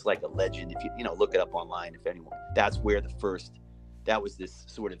 which is like a legend. If you look it up online, if anyone, that's where that was this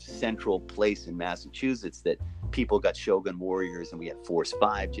sort of central place in Massachusetts that people got Shogun Warriors, and we had Force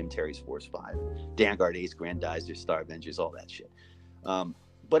 5, Jim Terry's Force 5, Vanguard, Ace Grandizer, Star Avengers, all that shit.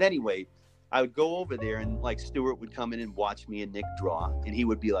 But anyway, I would go over there, and like Stuart would come in and watch me and Nick draw, and he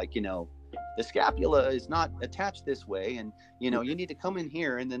would be like, the scapula is not attached this way, and you need to come in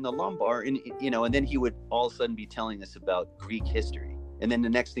here, and then the lumbar, and and then he would all of a sudden be telling us about Greek history, and then the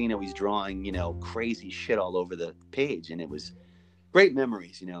next thing he's drawing crazy shit all over the page, and it was great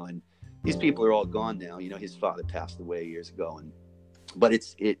memories, and these people are all gone now. His father passed away years ago, but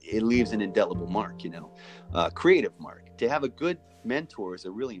it leaves an indelible mark, creative mark. To have a good mentor is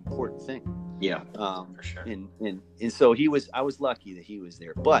a really important thing. Yeah, for sure. And so I was lucky that he was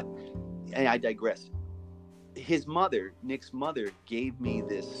there, but. And I digress. His mother, Nick's mother, gave me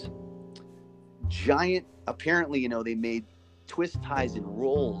this giant, apparently, they made twist ties and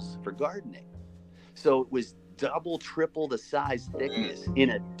rolls for gardening. So it was double, triple the size thickness in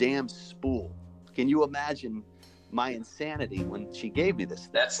a damn spool. Can you imagine my insanity when she gave me this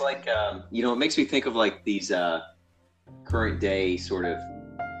thing? That's like, it makes me think of like these current day sort of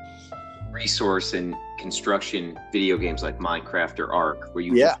resource and construction video games like Minecraft or Ark, where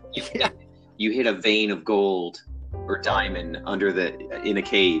you hit a vein of gold or diamond in a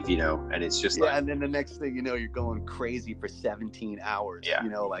cave, and it's just and then the next thing you're going crazy for 17 hours,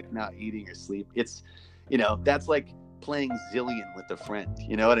 like not eating or sleep. It's that's like playing Zillion with a friend,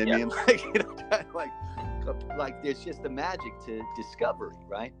 you know what I mean? Like there's just the magic to discovery,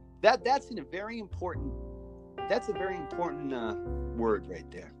 right? That's a very important word right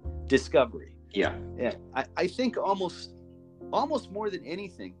there. Discovery. Yeah. I think almost more than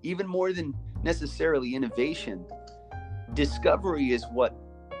anything, even more than necessarily innovation, discovery is what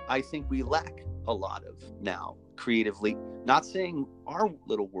I think we lack a lot of now creatively. Not saying our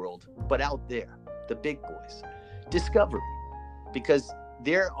little world, but out there, the big boys. Discovery, because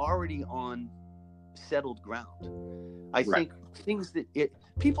they're already on settled ground. I think things that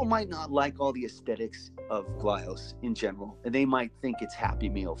people might not like all the aesthetics of Glyos in general, and they might think it's Happy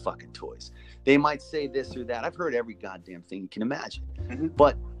Meal fucking toys. They might say this or that. I've heard every goddamn thing you can imagine. Mm-hmm.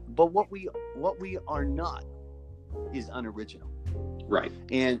 But what we are not is unoriginal. Right.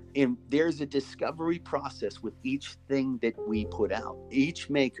 And there's a discovery process with each thing that we put out. Each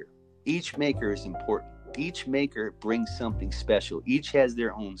maker is important. Each maker brings something special. Each has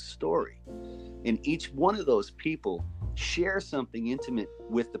their own story. And each one of those people share something intimate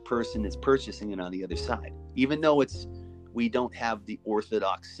with the person that's purchasing it on the other side. Even though we don't have the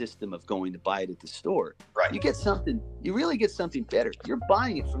orthodox system of going to buy it at the store. Right. You really get something better. You're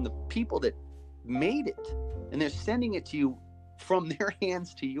buying it from the people that made it, and they're sending it to you from their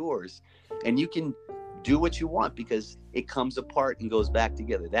hands to yours, and you can do what you want because it comes apart and goes back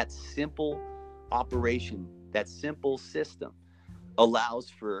together. That simple operation, that simple system allows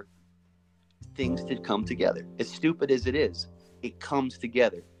for things to come together. As stupid as it is, it comes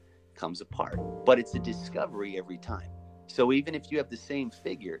together, comes apart, but it's a discovery every time. So even if you have the same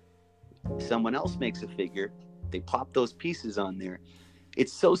figure, someone else makes a figure, they pop those pieces on there.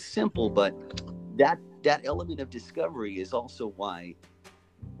 It's so simple, but that element of discovery is also why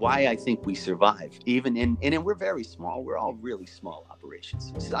I think we survive. And we're very small. We're all really small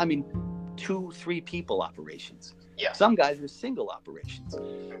operations. I mean, 2-3 people operations. Yeah. Some guys are single operations,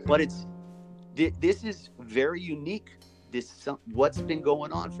 but this is very unique. What's been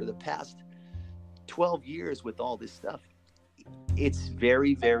going on for the past 12 years with all this stuff. It's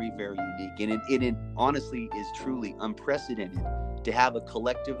very, very, very unique. And it honestly is truly unprecedented to have a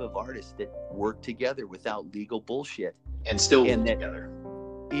collective of artists that work together without legal bullshit. And still work together.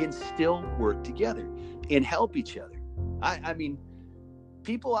 And still work together and help each other. I mean,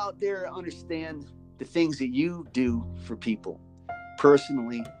 people out there understand the things that you do for people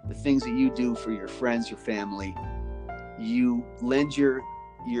personally, the things that you do for your friends, your family. You lend your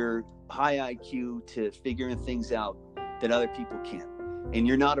high IQ to figuring things out that other people can't, and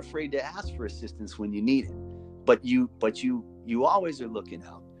you're not afraid to ask for assistance when you need it. But you always are looking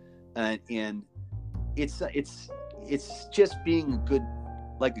out, and it's just being a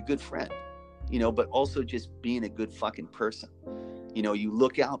good friend, but also just being a good fucking person. You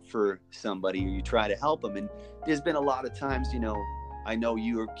look out for somebody or you try to help them, and there's been a lot of times, I know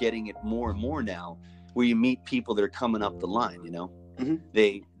you are getting it more and more now, where you meet people that are coming up the line. Mm-hmm.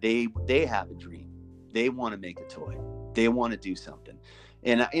 They have a dream, they want to make a toy. They want to do something.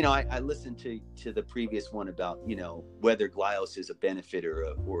 And, I listened to the previous one about, whether Glyos is a benefit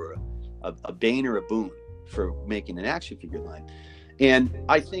or a bane or a boon for making an action figure line. And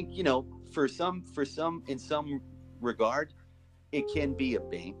I think, for some, in some regard, it can be a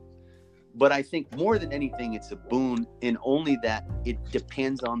bane. But I think more than anything, it's a boon, in only that it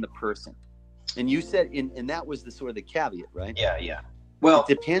depends on the person. And you said, and that was the sort of the caveat, right? Yeah. Well,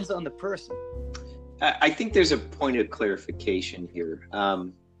 it depends on the person. I think there's a point of clarification here.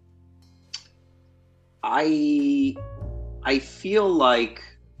 I feel like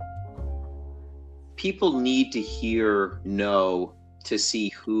people need to hear no to see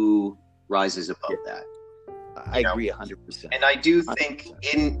who rises above that. I agree 100%. And I do think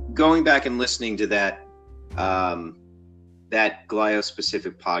 100%. In going back and listening to that that Glyos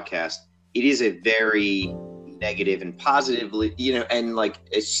specific podcast, it is a very negative and positively, and like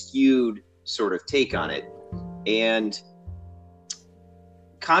a skewed sort of take on it. And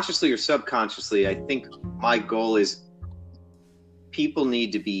consciously or subconsciously, I think my goal is people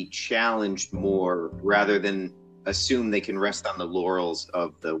need to be challenged more rather than assume they can rest on the laurels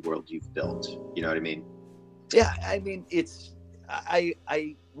of the world you've built. You know what I mean? Yeah, I mean, it's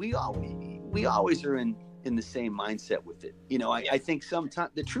we always are in the same mindset with it. I think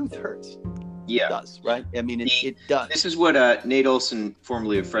sometimes the truth hurts. Yeah, it does, right? I mean, it does. This is what Nate Olson,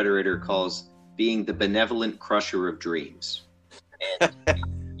 formerly of Frederator, calls being the benevolent crusher of dreams.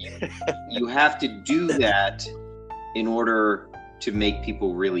 And you have to do that in order to make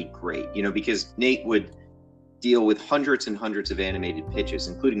people really great, because Nate would deal with hundreds and hundreds of animated pitches,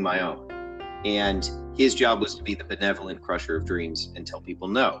 including my own. And his job was to be the benevolent crusher of dreams and tell people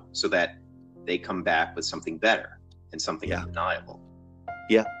no, so that they come back with something better and something undeniable.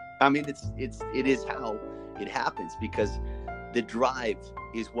 Yeah. I mean, it is how it happens, because the drive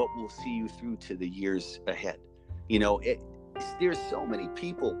is what will see you through to the years ahead. There's so many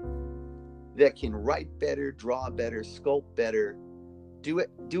people that can write better, draw better, sculpt better,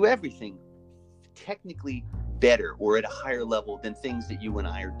 do everything technically better or at a higher level than things that you and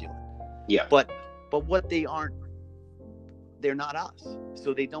I are doing. Yeah. But what they aren't, they're not us.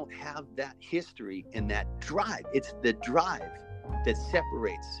 So they don't have that history and that drive. It's the drive that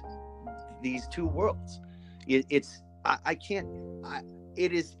separates these two worlds. It is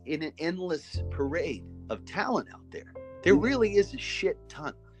in an endless parade of talent out there. There really is a shit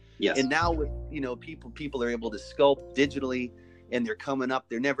ton. Yes. And now with, people are able to sculpt digitally, and they're coming up,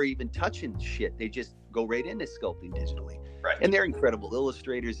 they're never even touching shit. They just go right into sculpting digitally. Right. And they're incredible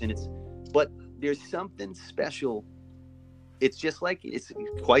illustrators, but there's something special. It's just like, it's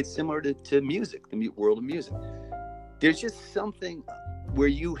quite similar to music, the world of music. There's just something where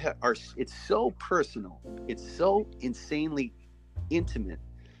it's so personal. It's so insanely intimate,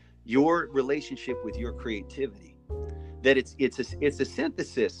 your relationship with your creativity, that it's a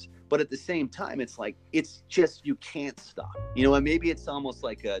synthesis, but at the same time, it's like, it's just, you can't stop. And maybe it's almost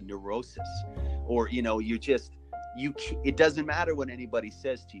like a neurosis, or, it doesn't matter what anybody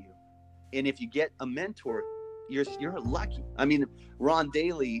says to you. And if you get a mentor, you're lucky. I mean, Ron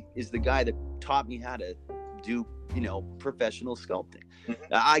Daly is the guy that taught me how to do, professional sculpting. Mm-hmm.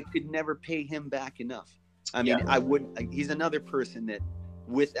 I could never pay him back enough. I mean, I wouldn't. He's another person that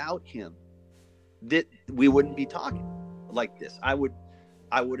without him, that we wouldn't be talking like this. I would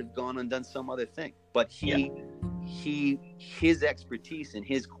have gone and done some other thing. But his expertise and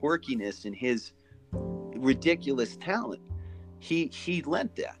his quirkiness and his ridiculous talent, he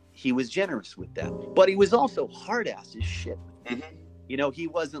lent that. He was generous with that, but he was also hard ass as shit. Mm-hmm. He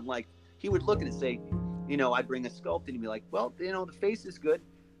wasn't like, he would look at it and say, I'd bring a sculpt and he'd be like, well, the face is good.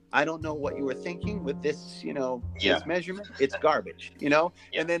 I don't know what you were thinking with this, this measurement. It's garbage,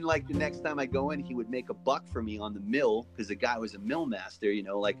 And then like the next time I go in, he would make a buck for me on the mill, because the guy was a mill master,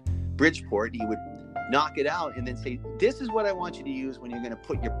 like Bridgeport. He would knock it out and then say, this is what I want you to use when you're going to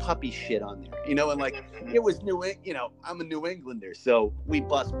put your puppy shit on there, and like, it was I'm a New Englander, so we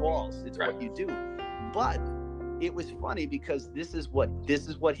bust balls. It's right. What you do. But it was funny, because this is what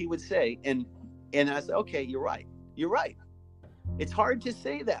he would say. And I said, okay, you're right. It's hard to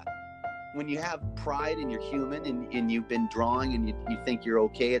say that when you have pride and you're human and you've been drawing and you think you're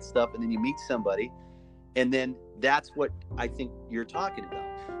okay at stuff, and then you meet somebody, and then that's what I think you're talking about,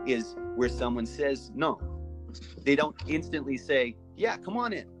 is where someone says no. They don't instantly say, yeah, come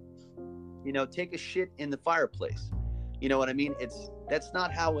on in, take a shit in the fireplace. You know what I mean? That's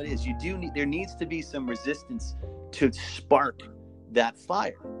not how it is. There needs to be some resistance to spark that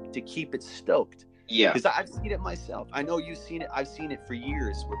fire, to keep it stoked. Yeah. Because I've seen it myself. I know you've seen it. I've seen it for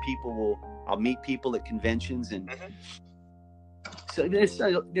years, where I'll meet people at conventions, and so there's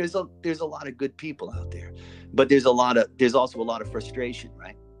a lot of good people out there, but there's also a lot of frustration,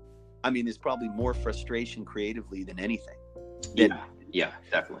 right? I mean, there's probably more frustration creatively than anything. Yeah,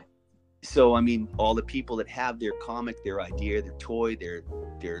 definitely. So, I mean, all the people that have their comic, their idea, their toy, their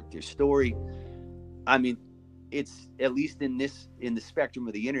story, I mean, it's, at least in the spectrum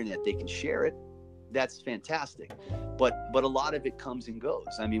of the internet, they can share it. That's fantastic. But a lot of it comes and goes.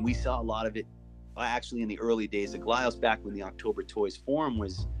 I mean, we saw a lot of it actually in the early days of Glyos, back when the October Toys Forum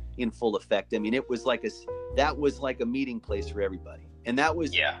was in full effect. I mean, that was like a meeting place for everybody. And that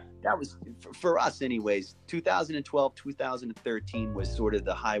was that was for us anyways. 2012, 2013 was sort of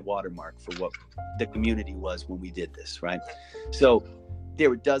the high watermark for what the community was when we did this, right? So there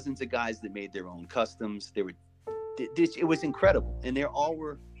were dozens of guys that made their own customs. It was incredible, and they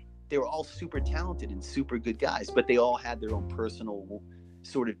were all super talented and super good guys, but they all had their own personal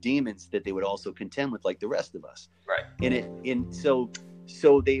sort of demons that they would also contend with, like the rest of us. Right. And so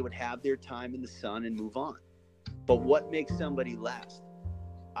they would have their time in the sun and move on. But what makes somebody last?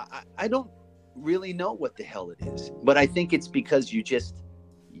 I don't really know what the hell it is, but I think it's because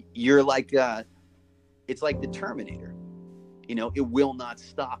you're like, it's like the Terminator, you know, it will not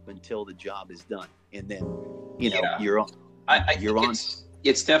stop until the job is done. And then, you know, you're on.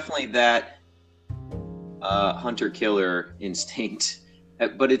 It's definitely that hunter-killer instinct,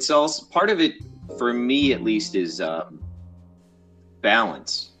 but it's also part of it, for me at least, is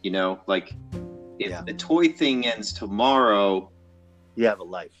balance. You know, like if the toy thing ends tomorrow, you have a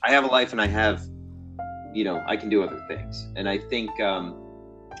life. I have a life, and I have, you know, I can do other things. And I think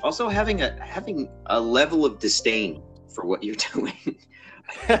also having a level of disdain for what you're doing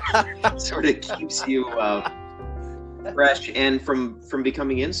sort of keeps you fresh and from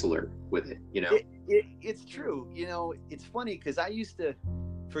becoming insular with it, you know. It's true. You know, it's funny because I used to,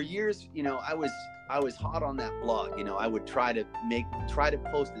 for years, you know, I was hot on that blog. You know, I would try to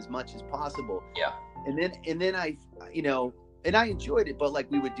post as much as possible. Yeah. And then I, you know, and I enjoyed it, but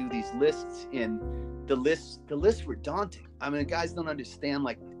like we would do these lists, and the lists were daunting. I mean, guys don't understand,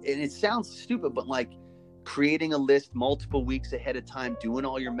 like, and it sounds stupid, but like creating a list multiple weeks ahead of time, doing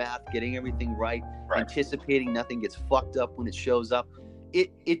all your math, getting everything right, anticipating nothing gets fucked up when it shows up.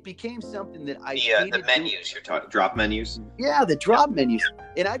 It became something that I hated. The menus you're talking, drop menus. Yeah, the drop menus,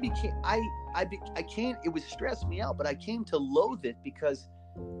 and I came. It was stressed me out, but I came to loathe it because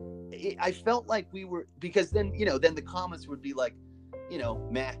I felt like because then, you know, then the comments would be like, you know,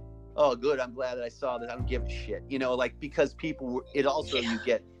 Matt, oh good, I'm glad that I saw that. I don't give a shit, you know, like, because people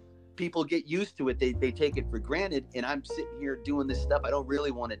get used to it. They take it for granted, and I'm sitting here doing this stuff. I don't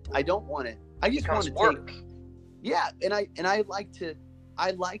really want it. I don't want it. I just want to work. And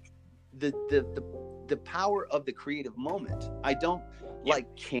I like the power of the creative moment. I don't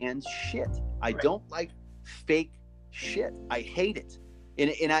like canned shit. I don't like fake shit. I hate it.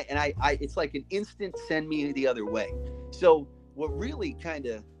 And I it's like an instant send me the other way. So what really kind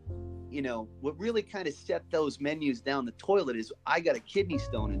of set those menus down the toilet is I got a kidney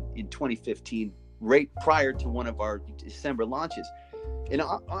stone in 2015, right prior to one of our December launches. And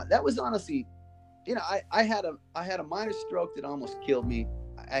that was honestly, you know, I had a minor stroke that almost killed me.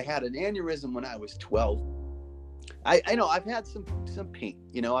 I had an aneurysm when I was 12. I know I've had some pain,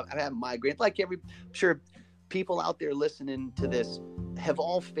 you know, I've had migraines, like I'm sure people out there listening to this have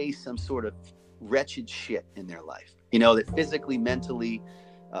all faced some sort of wretched shit in their life, you know, that physically, mentally,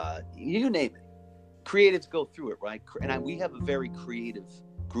 you name it. Creatives go through it, right? And we have a very creative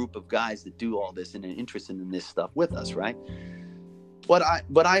group of guys that do all this and are interested in this stuff with us, right? But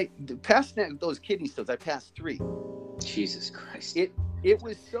I passed those kidney stones. I passed 3. Jesus Christ! It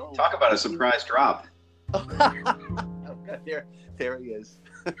was so. Talk about a surprise drop. There he is.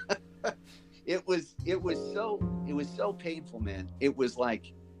 It was so painful, man. It was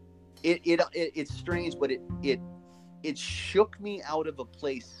like it's strange, but it shook me out of a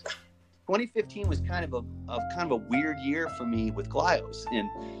place. 2015 was kind of a weird year for me with Glyos, and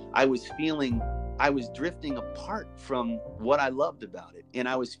I was drifting apart from what I loved about it, and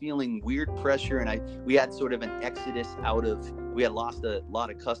I was feeling weird pressure, and we had sort of an exodus we had lost a lot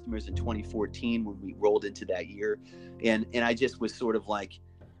of customers in 2014 when we rolled into that year, and I just was sort of like,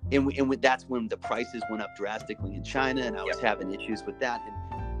 and that's when the prices went up drastically in China, and I was having issues with that,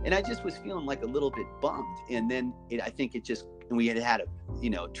 and I just was feeling like a little bit bummed. And then we had a, you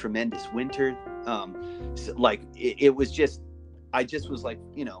know, tremendous winter. So like it was just, I just was like,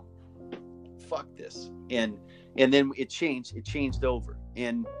 you know, fuck this. And then it changed over.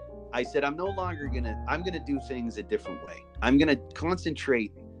 And I said, I'm going to do things a different way. I'm going to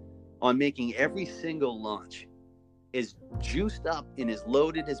concentrate on making every single launch as juiced up and as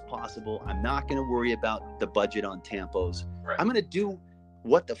loaded as possible. I'm not going to worry about the budget on tampos. Right. I'm going to do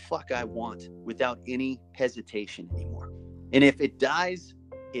what the fuck I want without any hesitation anymore. And if it dies,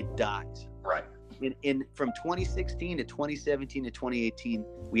 it dies. Right. In from 2016 to 2017 to 2018,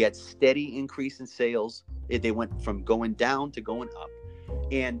 we had steady increase in sales. They went from going down to going up.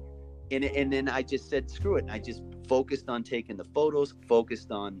 And then I just said, screw it. And I just focused on taking the photos,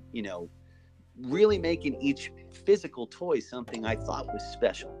 focused on, you know, really making each physical toy something I thought was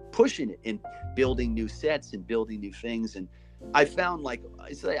special, pushing it and building new sets and building new things. And I found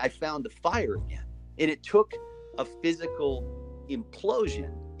the fire again, and it took a physical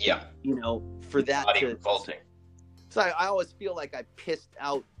implosion Yeah. you know, for that Body to revolting. So I always feel like I pissed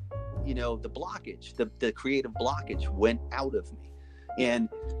out, you know, the blockage, the creative blockage went out of me. And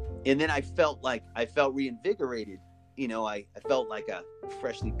then I felt reinvigorated. You know, I felt like a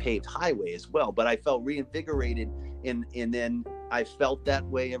freshly paved highway as well, but I felt reinvigorated. And then I felt that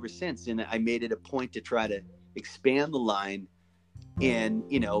way ever since. And I made it a point to try to expand the line, and,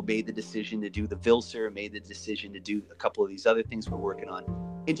 you know, made the decision to do the Vilser, made the decision to do a couple of these other things we're working on,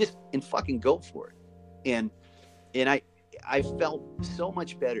 and fucking go for it. And I felt so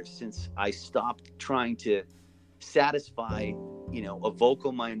much better since I stopped trying to satisfy, you know, a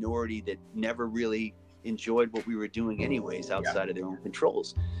vocal minority that never really enjoyed what we were doing anyways, outside of their own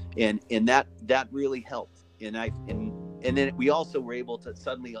controls. And that really helped. And then we also were able to,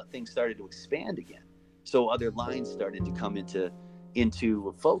 suddenly things started to expand again. So other lines started to come into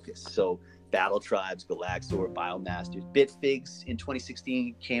focus. So Battle Tribes, Galaxor, Biomasters, Bitfigs in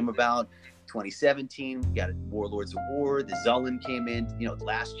 2016 came about. 2017, we got Warlords of War. The Zullen came in. You know,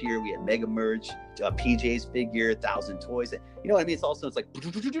 last year we had Mega Merge, PJ's figure, 1,000 toys. You know what I mean? It's like,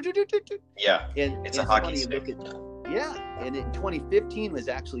 yeah. And it's a hockey stick. And in 2015 was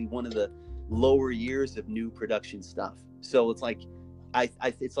actually one of the lower years of new production stuff. So it's like,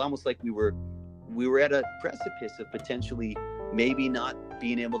 it's almost like we were at a precipice of potentially maybe not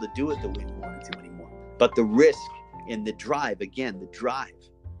being able to do it the way we wanted to anymore. But the risk and the drive,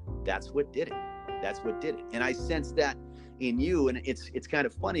 that's what did it. And I sense that in you. And it's kind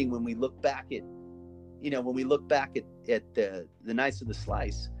of funny when we look back at, you know, the Knights of the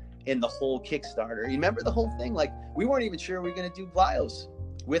Slice and the whole Kickstarter. You remember the whole thing? Like, we weren't even sure we were going to do Glyos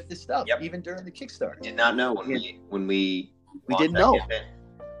with the stuff, even during the Kickstarter. Did not know when we didn't know.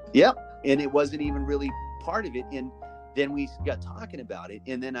 Yep. And it wasn't even really part of it. And then we got talking about it.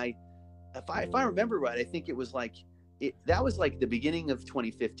 And then if I remember right, I think it was like, that was like the beginning of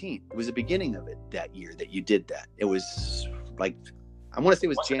 2015. It was the beginning of it that year that you did that. It was like, I want to say it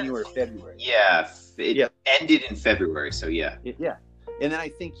was January or February. Yeah. It ended in February. So yeah. And then I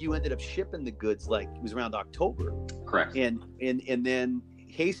think you ended up shipping the goods, like it was around October. Correct. And then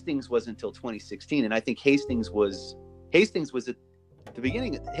Hastings was until 2016. And I think Hastings was at the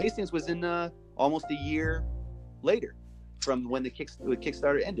beginning. Hastings was in almost a year later from when the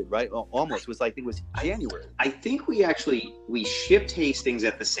Kickstarter ended, right? Almost. It was like, it was January. I think we shipped Hastings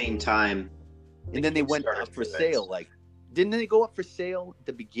at the same time. And then they went up for sale. Like, didn't they go up for sale at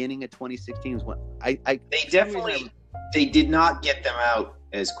the beginning of 2016? Was when they did not get them out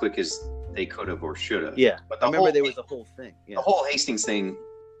as quick as they could have or should have. Yeah. But I remember there was a whole thing. Yeah. The whole Hastings thing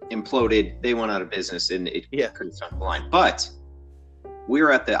imploded. They went out of business, and it couldn't stop the line. But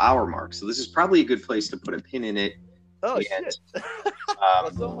we're at the hour mark, so this is probably a good place to put a pin in it. Oh, shit.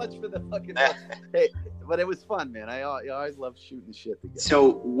 Well, so much for the fucking hey, but it was fun, man. I always love shooting shit together.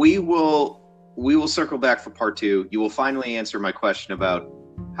 So we will circle back for part 2. You will finally answer my question about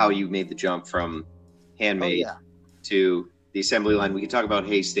how you made the jump from handmade to the assembly line. We can talk about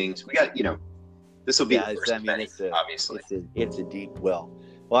Hastings. We got, you know, this will be obviously. It's a deep well.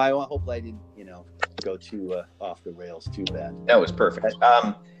 Well, I hope I didn't, you know, go too off the rails too bad. That was perfect.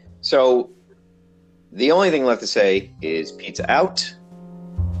 So the only thing left to say is pizza out.